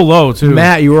gonna go low too.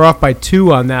 Matt, you were off by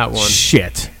 2 on that one.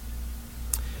 Shit.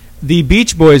 The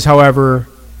Beach Boys, however,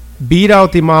 beat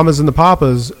out the Mamas and the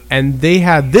Papas, and they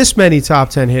had this many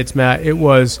top 10 hits, Matt. It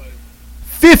was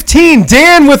 15.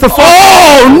 Dan with a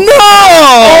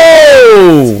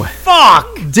Oh, fuck.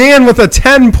 Dan with a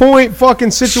 10-point fucking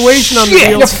situation on the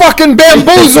You deal. fucking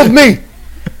bamboozled me.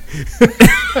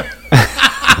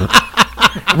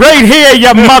 Right here, you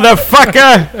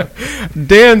motherfucker.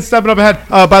 Dan stepping up ahead.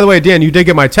 By the way, Dan, you did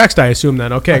get my text, I assume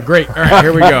then. Okay, great. All right,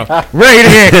 here we go. Right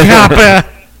here, copper.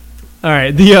 All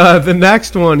right, the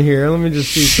next one here. Let me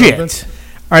just see something. Shit.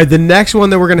 All right, the next one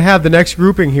that we're going to have, the next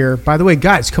grouping here. By the way,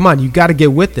 guys, come on. You got to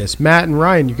get with this. Matt and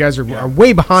Ryan, you guys are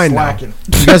way behind Slacking.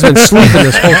 now. You guys have been sleeping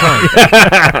this whole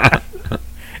time.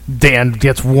 Dan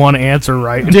gets one answer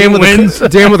right. Dan wins.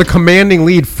 with a commanding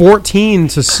lead,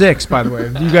 14-6, by the way.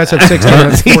 You guys have 16.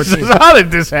 That's 14. How did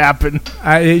this happen?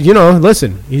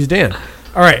 Listen, he's Dan.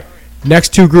 All right,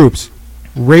 next two groups.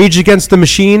 Rage Against the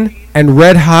Machine and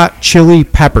Red Hot Chili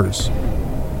Peppers.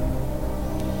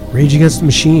 Rage Against the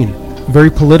Machine. Very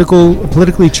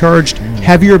politically charged,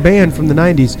 heavier band from the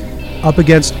 90s up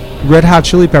against Red Hot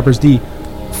Chili Peppers, the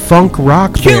funk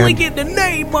rock band. Get the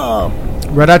name up.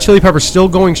 Red Hot Chili Peppers still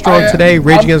going strong today.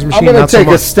 Rage Against the Machine, I'm going not to so take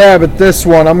a much. stab at this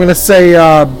one. I'm going to say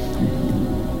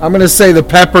the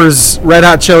Peppers, Red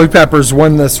Hot Chili Peppers,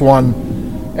 win this one,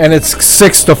 and it's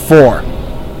 6-4.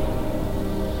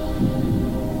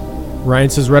 Ryan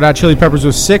says Red Hot Chili Peppers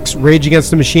with 6, Rage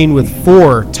Against the Machine with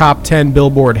 4 top 10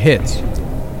 Billboard hits.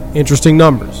 Interesting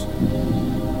numbers.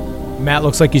 Matt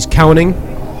looks like he's counting.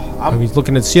 He's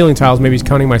looking at ceiling tiles. Maybe he's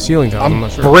counting my ceiling tiles. I'm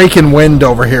not sure. Breaking wind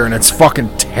over here, and it's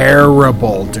fucking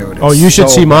terrible, dude. Oh, you should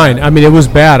so see mine. bad. I mean, it was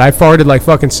bad. I farted like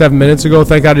fucking 7 minutes ago.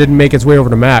 Thank God it didn't make its way over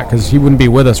to Matt because he wouldn't be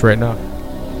with us right now.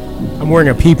 I'm wearing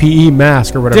a PPE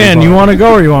mask or whatever. Dan, you want? want to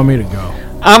go or you want me to go?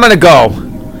 I'm gonna go.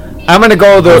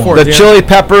 Go for it, The Dan. Chili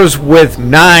Peppers with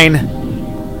 9,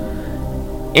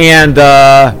 and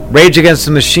Rage Against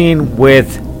the Machine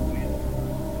with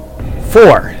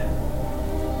 4.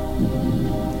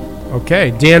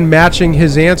 Okay, Dan matching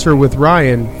his answer with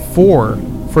Ryan, 4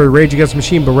 for Rage Against the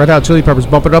Machine, but Red Hot Chili Peppers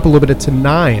bump it up a little bit to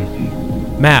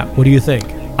 9. Matt, what do you think?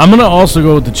 I'm going to also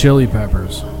go with the Chili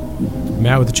Peppers.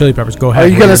 Matt with the Chili Peppers, go ahead. Are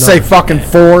you What going are to your say numbers? fucking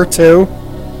 4 too?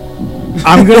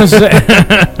 I'm going to say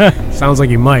Sounds like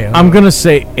you might. I'm going to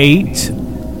say 8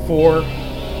 for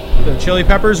the Chili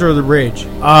Peppers or the Rage?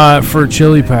 for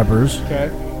Chili Peppers. Okay.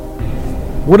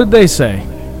 What did they say?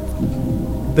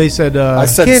 They said, I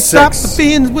said can't stop 6. the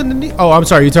fiends when the knee. Oh, I'm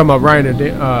sorry. You're talking about Ryan and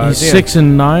Dan. 6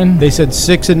 and 9. They said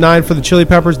 6 and 9 for the Chili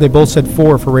Peppers. And they both said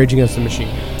 4 for Rage Against the Machine.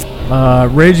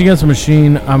 Rage Against the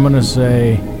Machine, I'm going to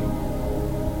say...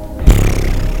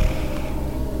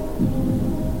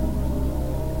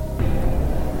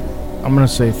 I'm going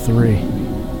to say 3.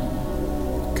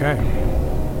 Okay.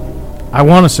 I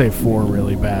want to say 4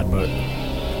 really bad, but...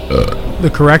 The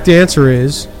correct answer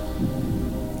is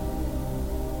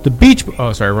the Beach.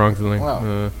 Oh, sorry, wrong thing.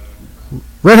 Wow.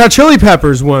 Red Hot Chili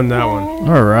Peppers won that one.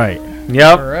 All right.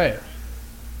 Yep. All right.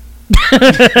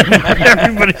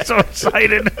 Everybody's so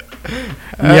excited.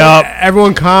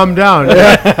 Everyone, calm down.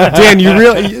 Dan,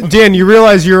 you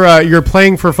realize you're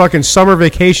playing for fucking Summer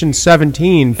Vacation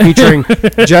 17 featuring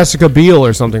Jessica Biel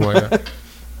or something like that.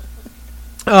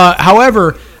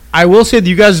 However, I will say that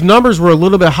you guys' numbers were a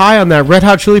little bit high on that. Red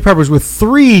Hot Chili Peppers with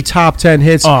 3 top 10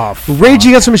 hits. Oh, fuck. Rage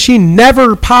Against the Machine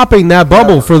never popping that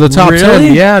bubble for the top 10.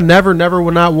 Really? Yeah, never,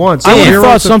 not once. I would have 0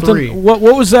 thought to something. 3. What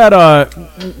was that?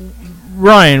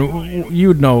 Ryan, you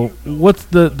would know. What's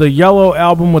the yellow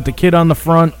album with the kid on the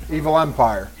front? Evil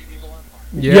Empire.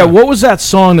 Yeah. What was that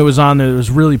song that was on there that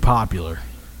was really popular?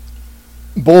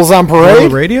 Bulls on On the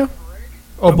Parade? radio?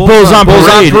 Oh, Bulls on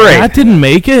Parade. Parade. That didn't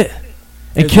make it.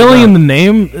 And It did Killing not. in the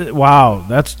Name. Wow,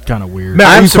 that's kind of weird. Matt,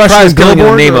 are I'm you surprised questioning Killing in the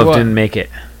Billboard Name or of what? didn't make it.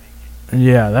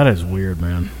 Yeah, that is weird,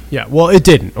 man. Yeah, well, it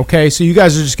didn't, okay? So you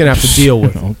guys are just going to have to deal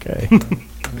with it. Okay.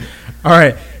 All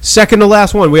right, second to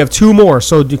last one. We have 2 more,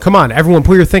 so come on, everyone,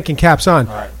 put your thinking caps on.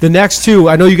 The next 2,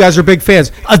 I know you guys are big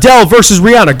fans. Adele versus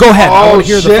Rihanna. Go ahead. I want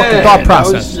to hear the fucking thought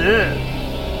process.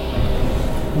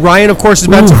 Ryan, of course, has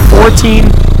been to 14,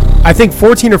 I think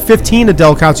 14 or 15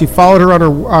 Adele counts. He followed her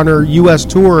on her U.S.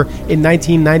 tour in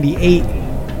 1998.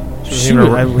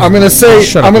 I'm gonna say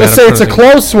Shut up, I'm gonna man, say I'm it's a trying to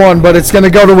think. close one, but it's gonna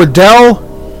go to Adele,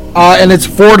 and it's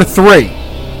 4-3.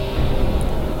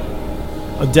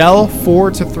 Adele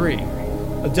 4-3.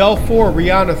 Adele 4,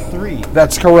 Rihanna 3.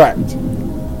 That's correct.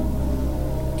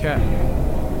 Okay.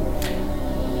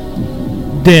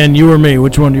 Dan, you or me?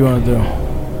 Which one do you want to do?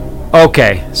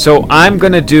 Okay, so I'm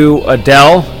gonna do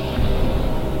Adele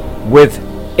with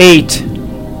 8,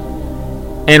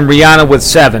 and Rihanna with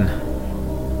 7.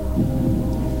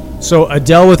 So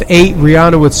Adele with 8,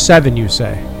 Rihanna with 7, you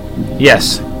say?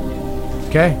 Yes.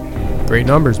 Okay. Great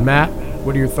numbers. Matt,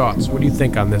 what are your thoughts? What do you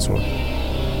think on this one?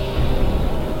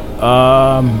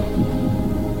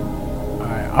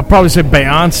 I'll probably say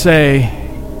Beyonce.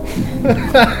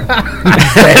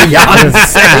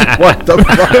 Beyonce. What the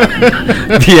fuck?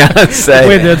 Beyonce.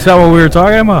 Wait, that's not what we were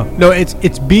talking about. No, it's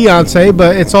Beyonce,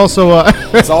 but it's also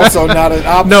It's also not an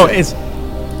option. no, it's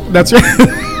that's right.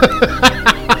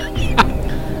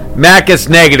 Matt gets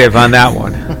negative on that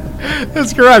one.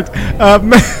 That's correct.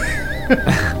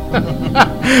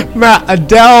 Matt,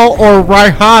 Adele or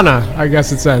Rihanna? I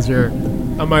guess it says here.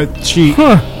 I might cheat.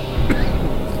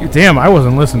 Damn, I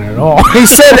wasn't listening at all. He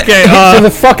said for the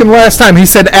fucking last time. He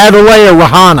said Adelaide or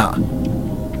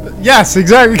Rihanna. Yes,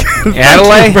 exactly.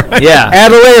 Adelaide? Yeah.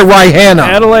 Adelaide or Rihanna.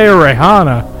 Adelaide or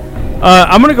Rihanna?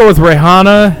 I'm gonna go with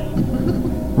Rihanna.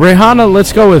 Rihanna,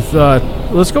 let's go with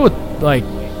like,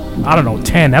 I don't know,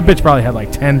 10. That bitch probably had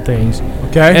like 10 things.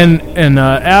 Okay. And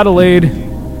Adelaide,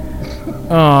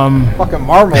 Fucking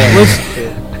marmalade.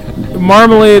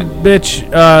 Marmalade bitch,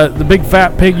 the big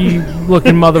fat piggy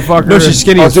looking motherfucker. No, she's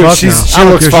skinny Oh, as dude, fuck she now. looks I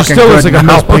don't care. She fucking still looks good like a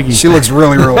now. Miss Piggy. She looks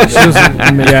really, really She good. was a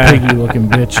piggy looking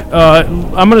bitch.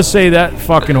 I'm gonna say that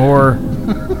fucking whore.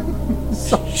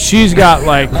 She's got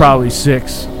like probably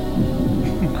 6.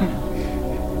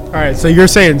 All right, so you're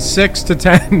saying 6 to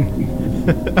 10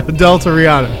 Adele to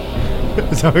Rihanna.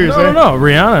 Is that what you're No, saying? no,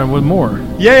 Rihanna with more.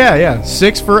 Yeah.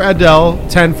 6 for Adele,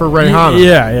 10 for Rihanna.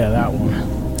 Yeah, that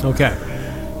one. Okay.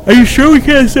 Are you sure we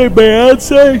can't say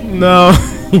Beyonce? No,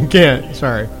 you can't.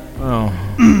 Sorry. Oh,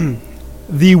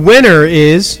 The winner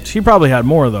is she probably had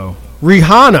more though.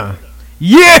 Rihanna.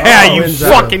 Yeah, Oh, you wins that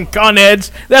fucking cunheads.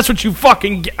 That's what you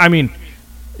fucking. I mean,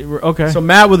 okay. So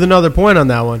Matt with another point on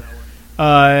that one.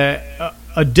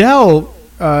 Adele,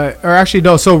 or actually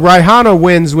no. So Rihanna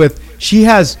wins with she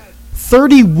has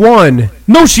 31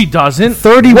 no, she doesn't.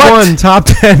 top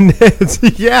 10 hits.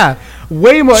 Yeah,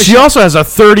 way more. She also has a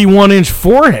 31-inch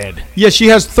forehead. Yeah, she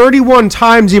has 31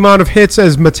 times the amount of hits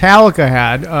as Metallica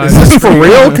had. Is this for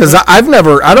real? Because I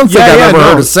don't think I've ever no.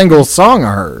 heard a single song of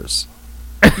hers.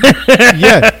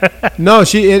 Yeah, no,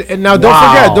 now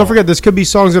don't forget this could be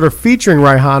songs that are featuring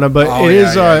Rihanna, but Oh, it yeah,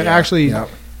 is yeah. actually. Yep.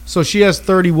 So she has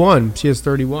 31. She has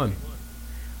 31.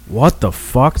 What the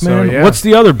fuck, So, man? yeah. What's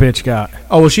the other bitch got?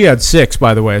 Oh well, she had 6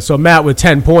 by the way. So Matt with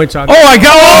 10 points on. Oh, I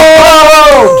got.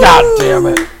 Oh, God damn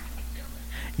it.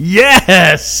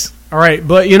 Yes. All right,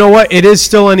 but you know what? It is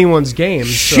still anyone's game. so-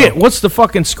 Shit. What's the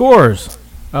fucking scores?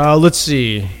 Let's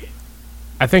see.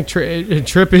 I think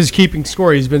Trip is keeping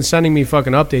score. He's been sending me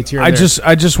fucking updates here. And I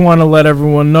there. just want to let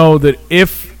everyone know that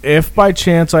if by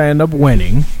chance I end up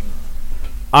winning,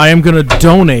 I am gonna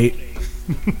donate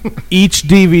each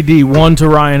DVD, one to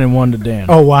Ryan and one to Dan,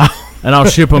 Oh wow. and I'll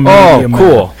ship them. Oh,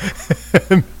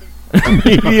 cool.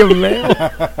 Medium mail.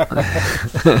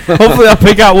 Hopefully, I'll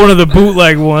pick out one of the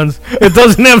bootleg ones. It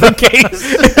doesn't have the case.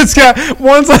 It's got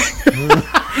one's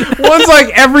like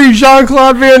every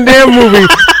Jean-Claude Van Damme movie.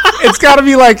 It's got to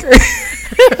be like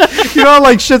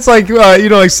like shit's like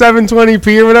like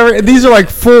 720p or whatever. These are like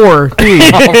 4D.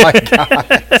 Oh, my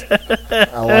God.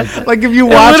 I like it. Like if you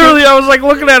And watch literally, I was like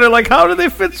looking at it, like, how do they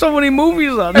fit so many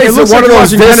movies on Hey, it this? so looks one like of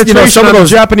those watching discs, penetration some of on those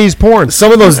Japanese porn.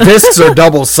 Some of those discs are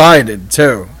double-sided,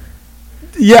 too.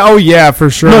 Yeah, oh yeah, for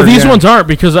sure. No, these yeah. ones aren't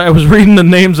because I was reading the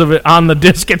names of it on the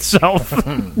disc itself.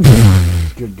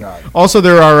 Good God. Also,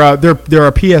 there are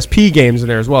PSP games in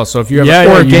there as well. So if you have Yeah,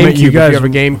 or yeah, a you GameCube, if guys- you have a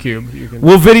GameCube, you can.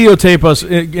 We'll videotape us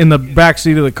in the back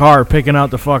seat of the car picking out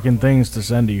the fucking things to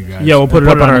send to you guys. Yeah, we'll put it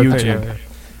up on our YouTube. thing, yeah.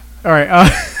 All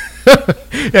right.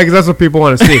 Yeah, because that's what people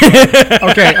want to see.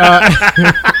 Okay.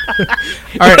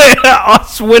 All right.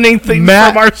 Us winning things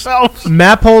Matt- from ourselves.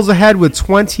 Matt pulls ahead with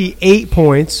 28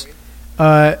 points.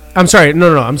 I'm sorry.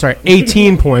 No. I'm sorry.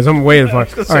 18 points. I'm way far.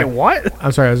 All right. What?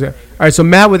 I'm sorry. All right. So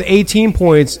Matt with 18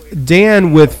 points.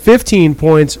 Dan with 15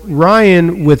 points.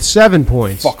 Ryan with 7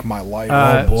 points. Fuck my life.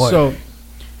 Oh boy.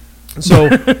 So,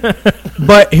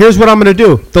 but here's what I'm gonna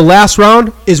do. The last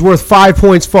round is worth 5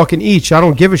 points fucking each. I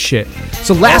don't give a shit.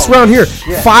 So last round here,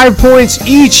 5 points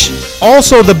each.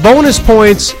 Also, the bonus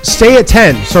points stay at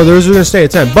 10. So those are gonna stay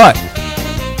at 10. But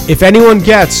if anyone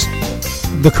gets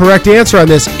the correct answer on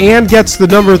this and gets the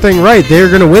number thing right, they're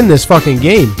gonna win this fucking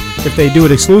game if they do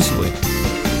it exclusively.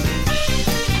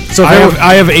 So if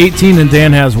I have 18 and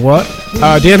Dan has what?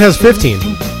 Dan has 15.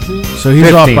 So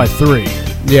he's off 15. by 3.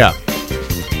 Yeah.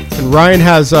 And Ryan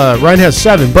has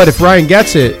 7, but if Ryan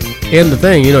gets it and the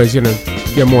thing, he's gonna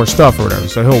get more stuff or whatever,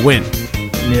 so he'll win.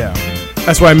 Yeah.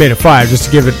 That's why I made it 5, just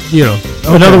to give it, you know.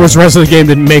 In other words, the rest of the game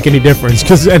didn't make any difference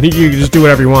because you can just do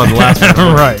whatever you want in the last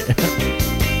one. Right.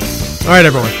 All right,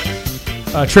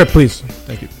 everyone. Trip, please.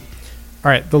 Thank you.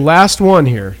 All right, the last one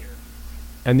here,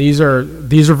 and these are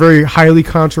very highly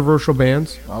controversial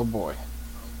bands. Oh boy.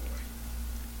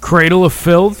 Cradle of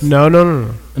Filth? No.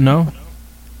 No?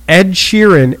 Ed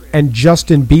Sheeran and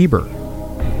Justin Bieber.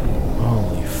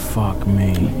 Holy fuck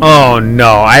me. Oh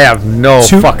no, I have no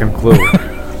Two- fucking clue.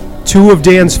 2 of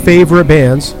Dan's favorite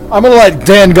bands. I'm gonna let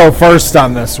Dan go first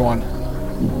on this one.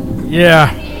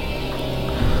 Yeah.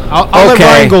 I'll let Okay.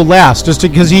 Ryan go last, just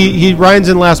because Ryan's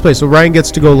in last place, so Ryan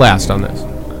gets to go last on this.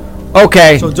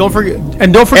 Okay. So don't forget,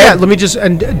 let me just,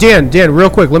 and Dan, real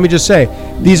quick, let me just say,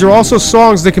 these are also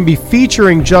songs that can be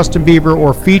featuring Justin Bieber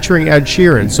or featuring Ed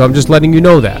Sheeran, so I'm just letting you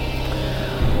know that.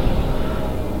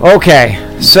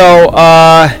 Okay. So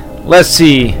let's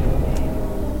see.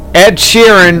 Ed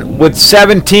Sheeran with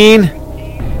 17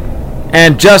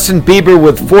 and Justin Bieber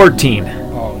with 14.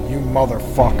 Oh, you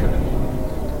motherfucker.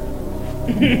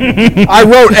 I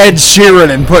wrote Ed Sheeran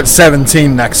and put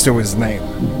 17 next to his name.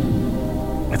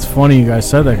 It's funny you guys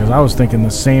said that because I was thinking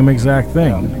the same exact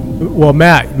thing. Well,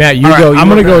 Matt, you All right, go. I'm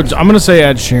gonna say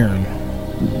Ed Sheeran.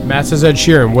 Matt says Ed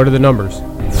Sheeran. What are the numbers?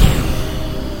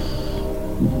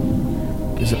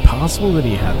 Is it possible that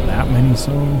he had that many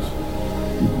songs?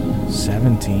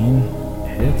 17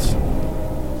 hits?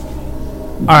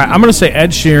 All right, I'm going to say Ed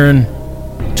Sheeran,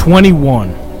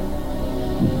 21.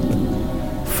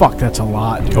 Fuck, that's a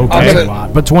lot. Dude. Okay. That's a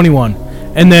lot, but 21.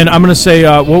 And then I'm going to say,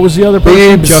 what was the other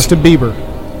person? Justin Bieber.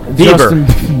 Justin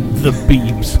the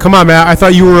Biebs. Come on, Matt. I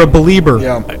thought you were a believer.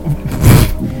 Yeah.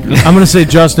 I'm going to say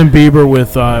Justin Bieber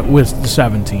with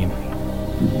 17.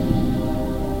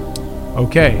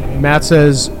 Okay. Matt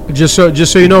says, just so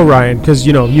you know, Ryan, because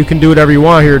you can do whatever you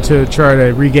want here to try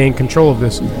to regain control of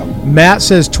this. Matt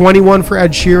says 21 for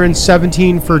Ed Sheeran,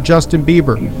 17 for Justin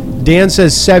Bieber. Dan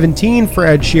says 17 for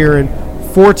Ed Sheeran,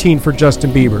 14 for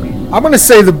Justin Bieber. I'm going to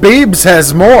say the Biebs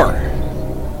has more.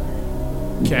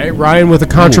 Okay. Ryan with a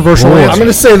controversial boy. I'm answer. going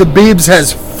to say the Biebs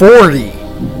has 40.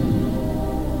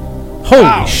 Holy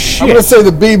I'm shit. going to say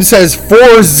the Biebs has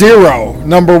 40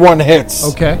 number 1 hits.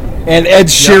 Okay. And Ed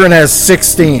Sheeran has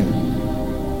 16.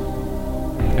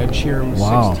 Ed Sheeran was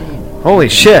Wow. 16. Holy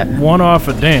shit. One off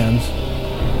of Dan's.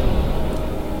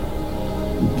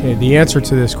 Okay, the answer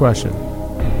to this question.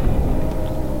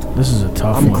 This is a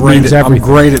tough I'm one. great. I'm everything.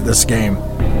 great at this game.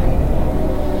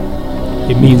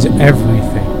 It means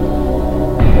everything.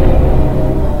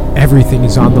 Everything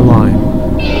is on the line.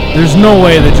 There's no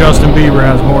way that Justin Bieber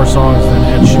has more songs than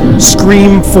Ed Sheeran.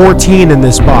 Scream 14 in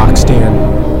this box, Dan.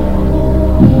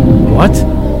 What?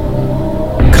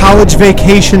 College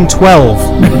Vacation 12.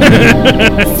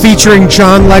 Featuring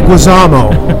John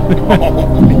Leguizamo.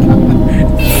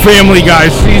 Family Guy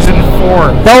season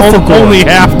 4. Belphegor. Only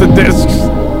half the discs.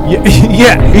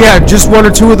 Yeah, just 1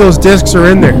 or 2 of those discs are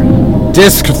in there.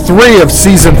 Disc 3 of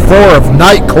season 4 of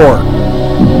Night Court.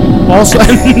 Also,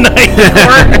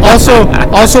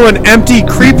 also an empty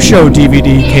Creepshow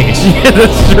DVD case. Yeah,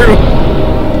 that's true.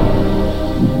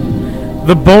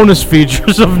 The bonus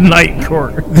features of Night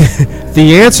Court.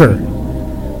 The answer: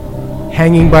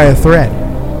 Hanging by a Thread.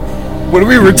 When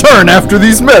we return after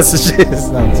these messages.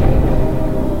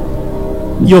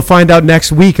 You'll find out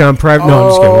next week on Private. No, I'm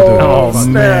just kidding. We'll do it. Oh, snap.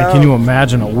 man. Can you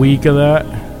imagine a week of that?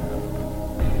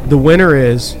 The winner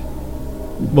is,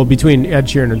 well, between Ed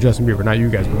Sheeran and Justin Bieber, not you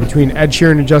guys, but between Ed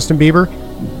Sheeran and Justin Bieber,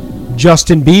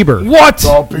 Justin Bieber. What?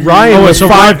 Ryan Oh, was so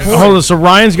 5 Ryan, hold on, so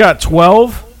Ryan's got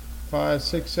 12? 5,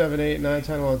 6, 7, 8, 9,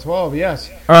 10, 11, 12, yes.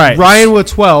 All right. Ryan with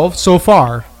 12 so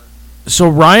far. So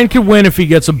Ryan could win if he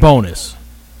gets a bonus.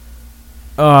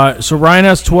 So Ryan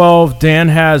has 12, Dan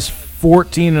has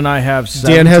 14, and I have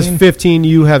 17. Dan has 15,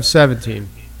 you have 17.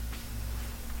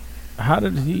 How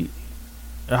did he...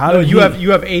 No, you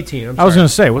have 18. I was going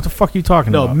to say, what the fuck are you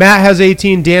talking No, about? Matt has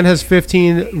 18, Dan has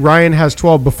 15, Ryan has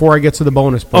 12 before I get to the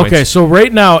bonus points. Okay, so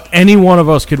right now, any one of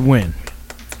us could win.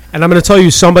 And I'm going to tell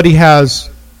you somebody has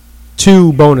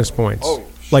 2 bonus points.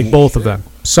 Like both of them.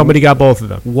 Somebody got both of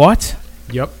them. What?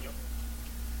 Yep.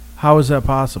 How is that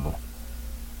possible?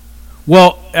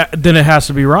 Well, then it has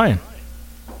to be Ryan.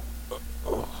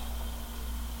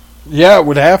 Yeah, it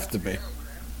would have to be.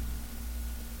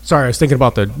 Sorry, I was thinking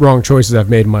about the wrong choices I've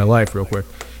made in my life real quick.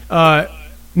 No,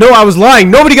 I was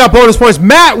lying. Nobody got bonus points.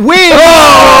 Matt wins!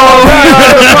 Oh!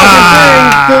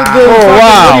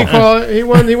 Wow. What do you call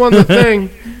it? He won the thing.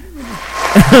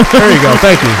 There you go.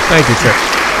 Thank you, Trip.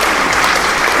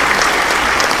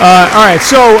 All right,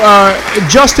 so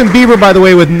Justin Bieber, by the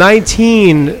way, with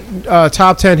 19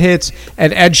 top 10 hits,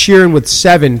 and Ed Sheeran with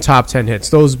 7 top 10 hits.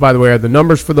 Those, by the way, are the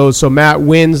numbers for those. So Matt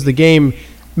wins the game.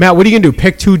 Matt, what are you gonna do?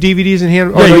 Pick 2 DVDs in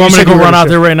hand? Yeah, you want me to go run out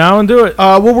there right now and do it?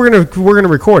 Well, we're gonna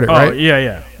record it, Oh, right?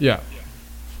 yeah. Yeah.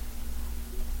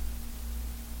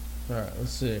 All right,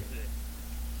 let's see.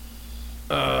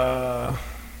 All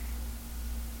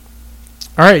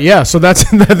right, yeah. So that's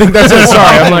I think that's it.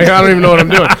 Sorry, I'm like I don't even know what I'm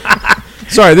doing.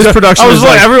 Sorry, this production.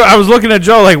 I was looking at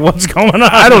Joe like, what's going on?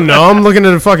 I don't know. I'm looking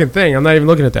at a fucking thing. I'm not even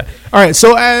looking at that. All right,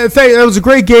 so that was a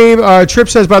great game. Trip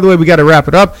says, by the way, we got to wrap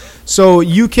it up. So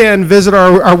you can visit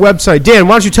our website. Dan,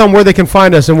 why don't you tell them where they can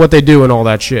find us and what they do and all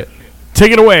that shit?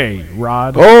 Take it away,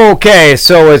 Rod. Okay,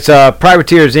 so it's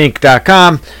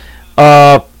privateersinc.com.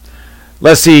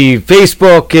 Let's see.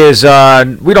 Facebook is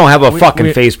we don't have a fucking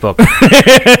Facebook.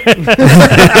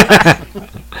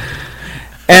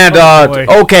 And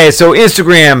okay, so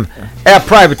Instagram at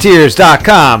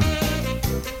privateers.com.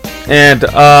 And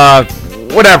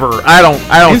whatever. I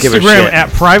don't give a shit. Instagram at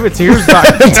privateers.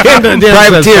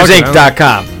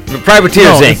 Privateersinc.com.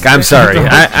 Privateers No, Inc. I'm sorry.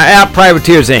 At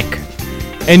Privateers Inc.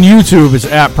 And YouTube is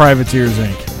at Privateers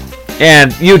Inc.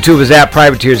 And YouTube is at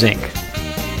Privateers Inc.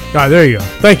 All right, there you go.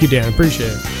 Thank you, Dan.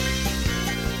 Appreciate it.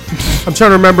 I'm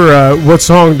trying to remember what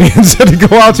song Dan said to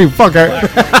go out to. Fuck. No,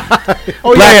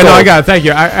 I got it. Thank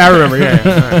you. I remember.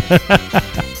 Yeah.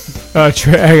 All right.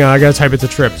 Hang on, I gotta type it to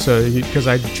Trip because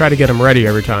I try to get him ready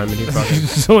every time, and he fucking.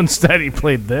 So instead, he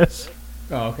played this.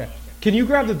 Oh, okay. Can you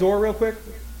grab the door real quick?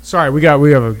 Sorry, we have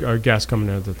a guest coming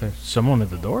in at the thing. Someone at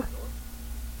the door.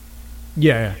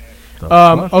 Yeah.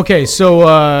 Okay, so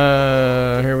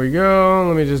here we go.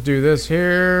 Let me just do this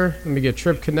here. Let me get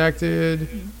Trip connected.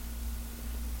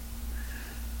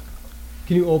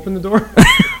 Can you open the door?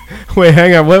 Wait,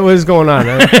 hang on. What is going on?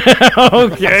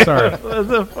 Okay. Sorry.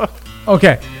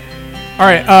 Okay. All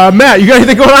right, Matt, you got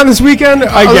anything going on this weekend?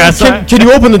 I guess. Can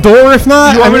you open the door? If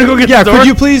not, You want me to go get the door? Could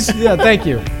you please? Yeah, thank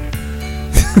you.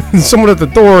 Someone at the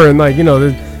door and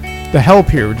the help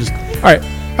here. Just all right.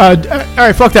 All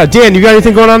right, fuck that. Dan, you got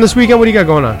anything going on this weekend? What do you got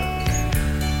going on?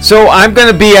 So I'm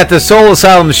going to be at the Soul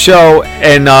Asylum show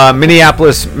in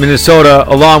Minneapolis, Minnesota,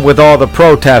 along with all the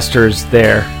protesters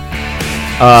there.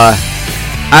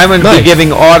 I'm going to be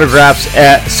giving autographs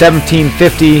at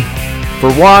 $17.50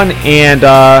 for one and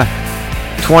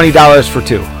 $20 for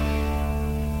two.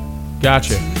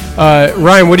 Gotcha.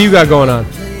 Ryan, what do you got going on?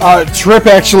 Trip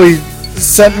actually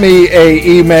sent me a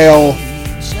email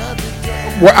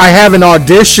where I have an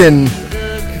audition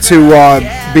to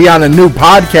be on a new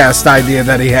podcast idea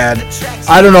that he had.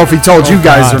 I don't know if he told you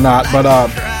guys or not, but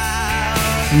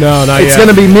No, not it's yet. going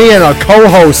to be me and a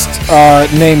co-host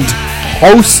named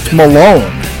Host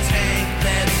Malone.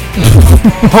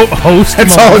 Host.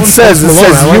 That's all it says. It Malone,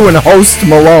 says I like you and Host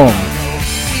Malone.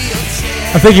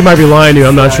 I think you might be lying to you.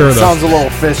 I'm not sure, though. Sounds a little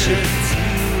fishy.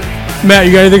 Matt,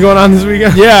 you got anything going on this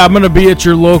weekend? Yeah, I'm going to be at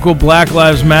your local Black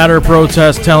Lives Matter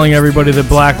protest telling everybody that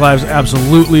Black lives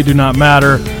absolutely do not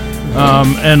matter.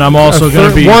 And I'm also going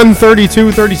to be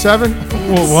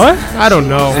 132-37. what? I don't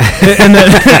know.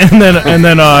 and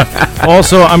then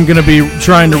also I'm going to be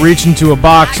trying to reach into a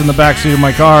box in the backseat of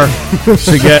my car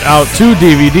to get out 2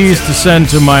 DVDs to send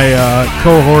to my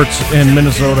cohorts in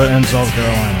Minnesota and South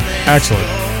Carolina. Excellent.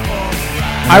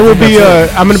 I will be.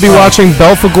 I'm going to be watching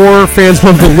Belphegor Fans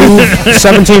of the Loop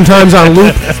 17 times on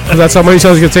loop. That's how many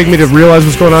times it's going to take me to realize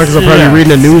what's going on because I'll probably be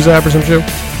reading a news app or some shit.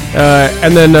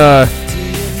 And then I'm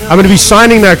going to be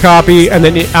signing that copy, and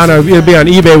then it'll be on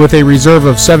eBay with a reserve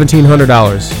of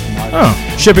 $1,700. Oh,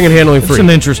 Shipping and handling free. it's an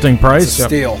interesting price.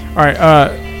 Steal. All right.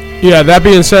 Yeah. That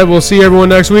being said, we'll see everyone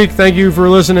next week. Thank you for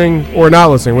listening or not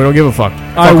listening. We don't give a fuck.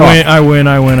 I Fuck win.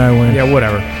 off. Yeah.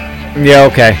 Whatever. Yeah,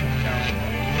 okay.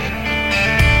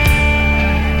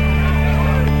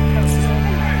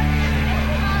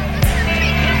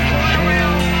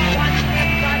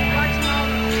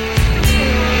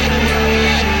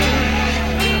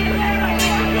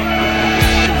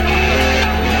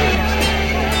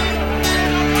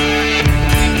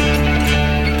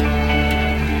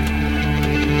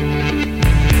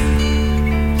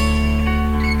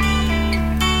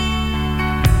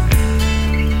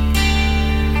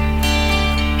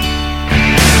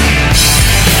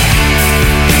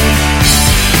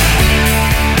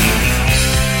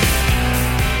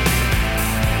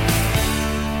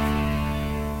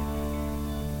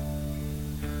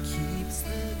 Keeps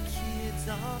the kids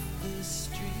off the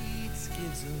streets,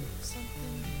 gives them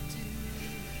something to do.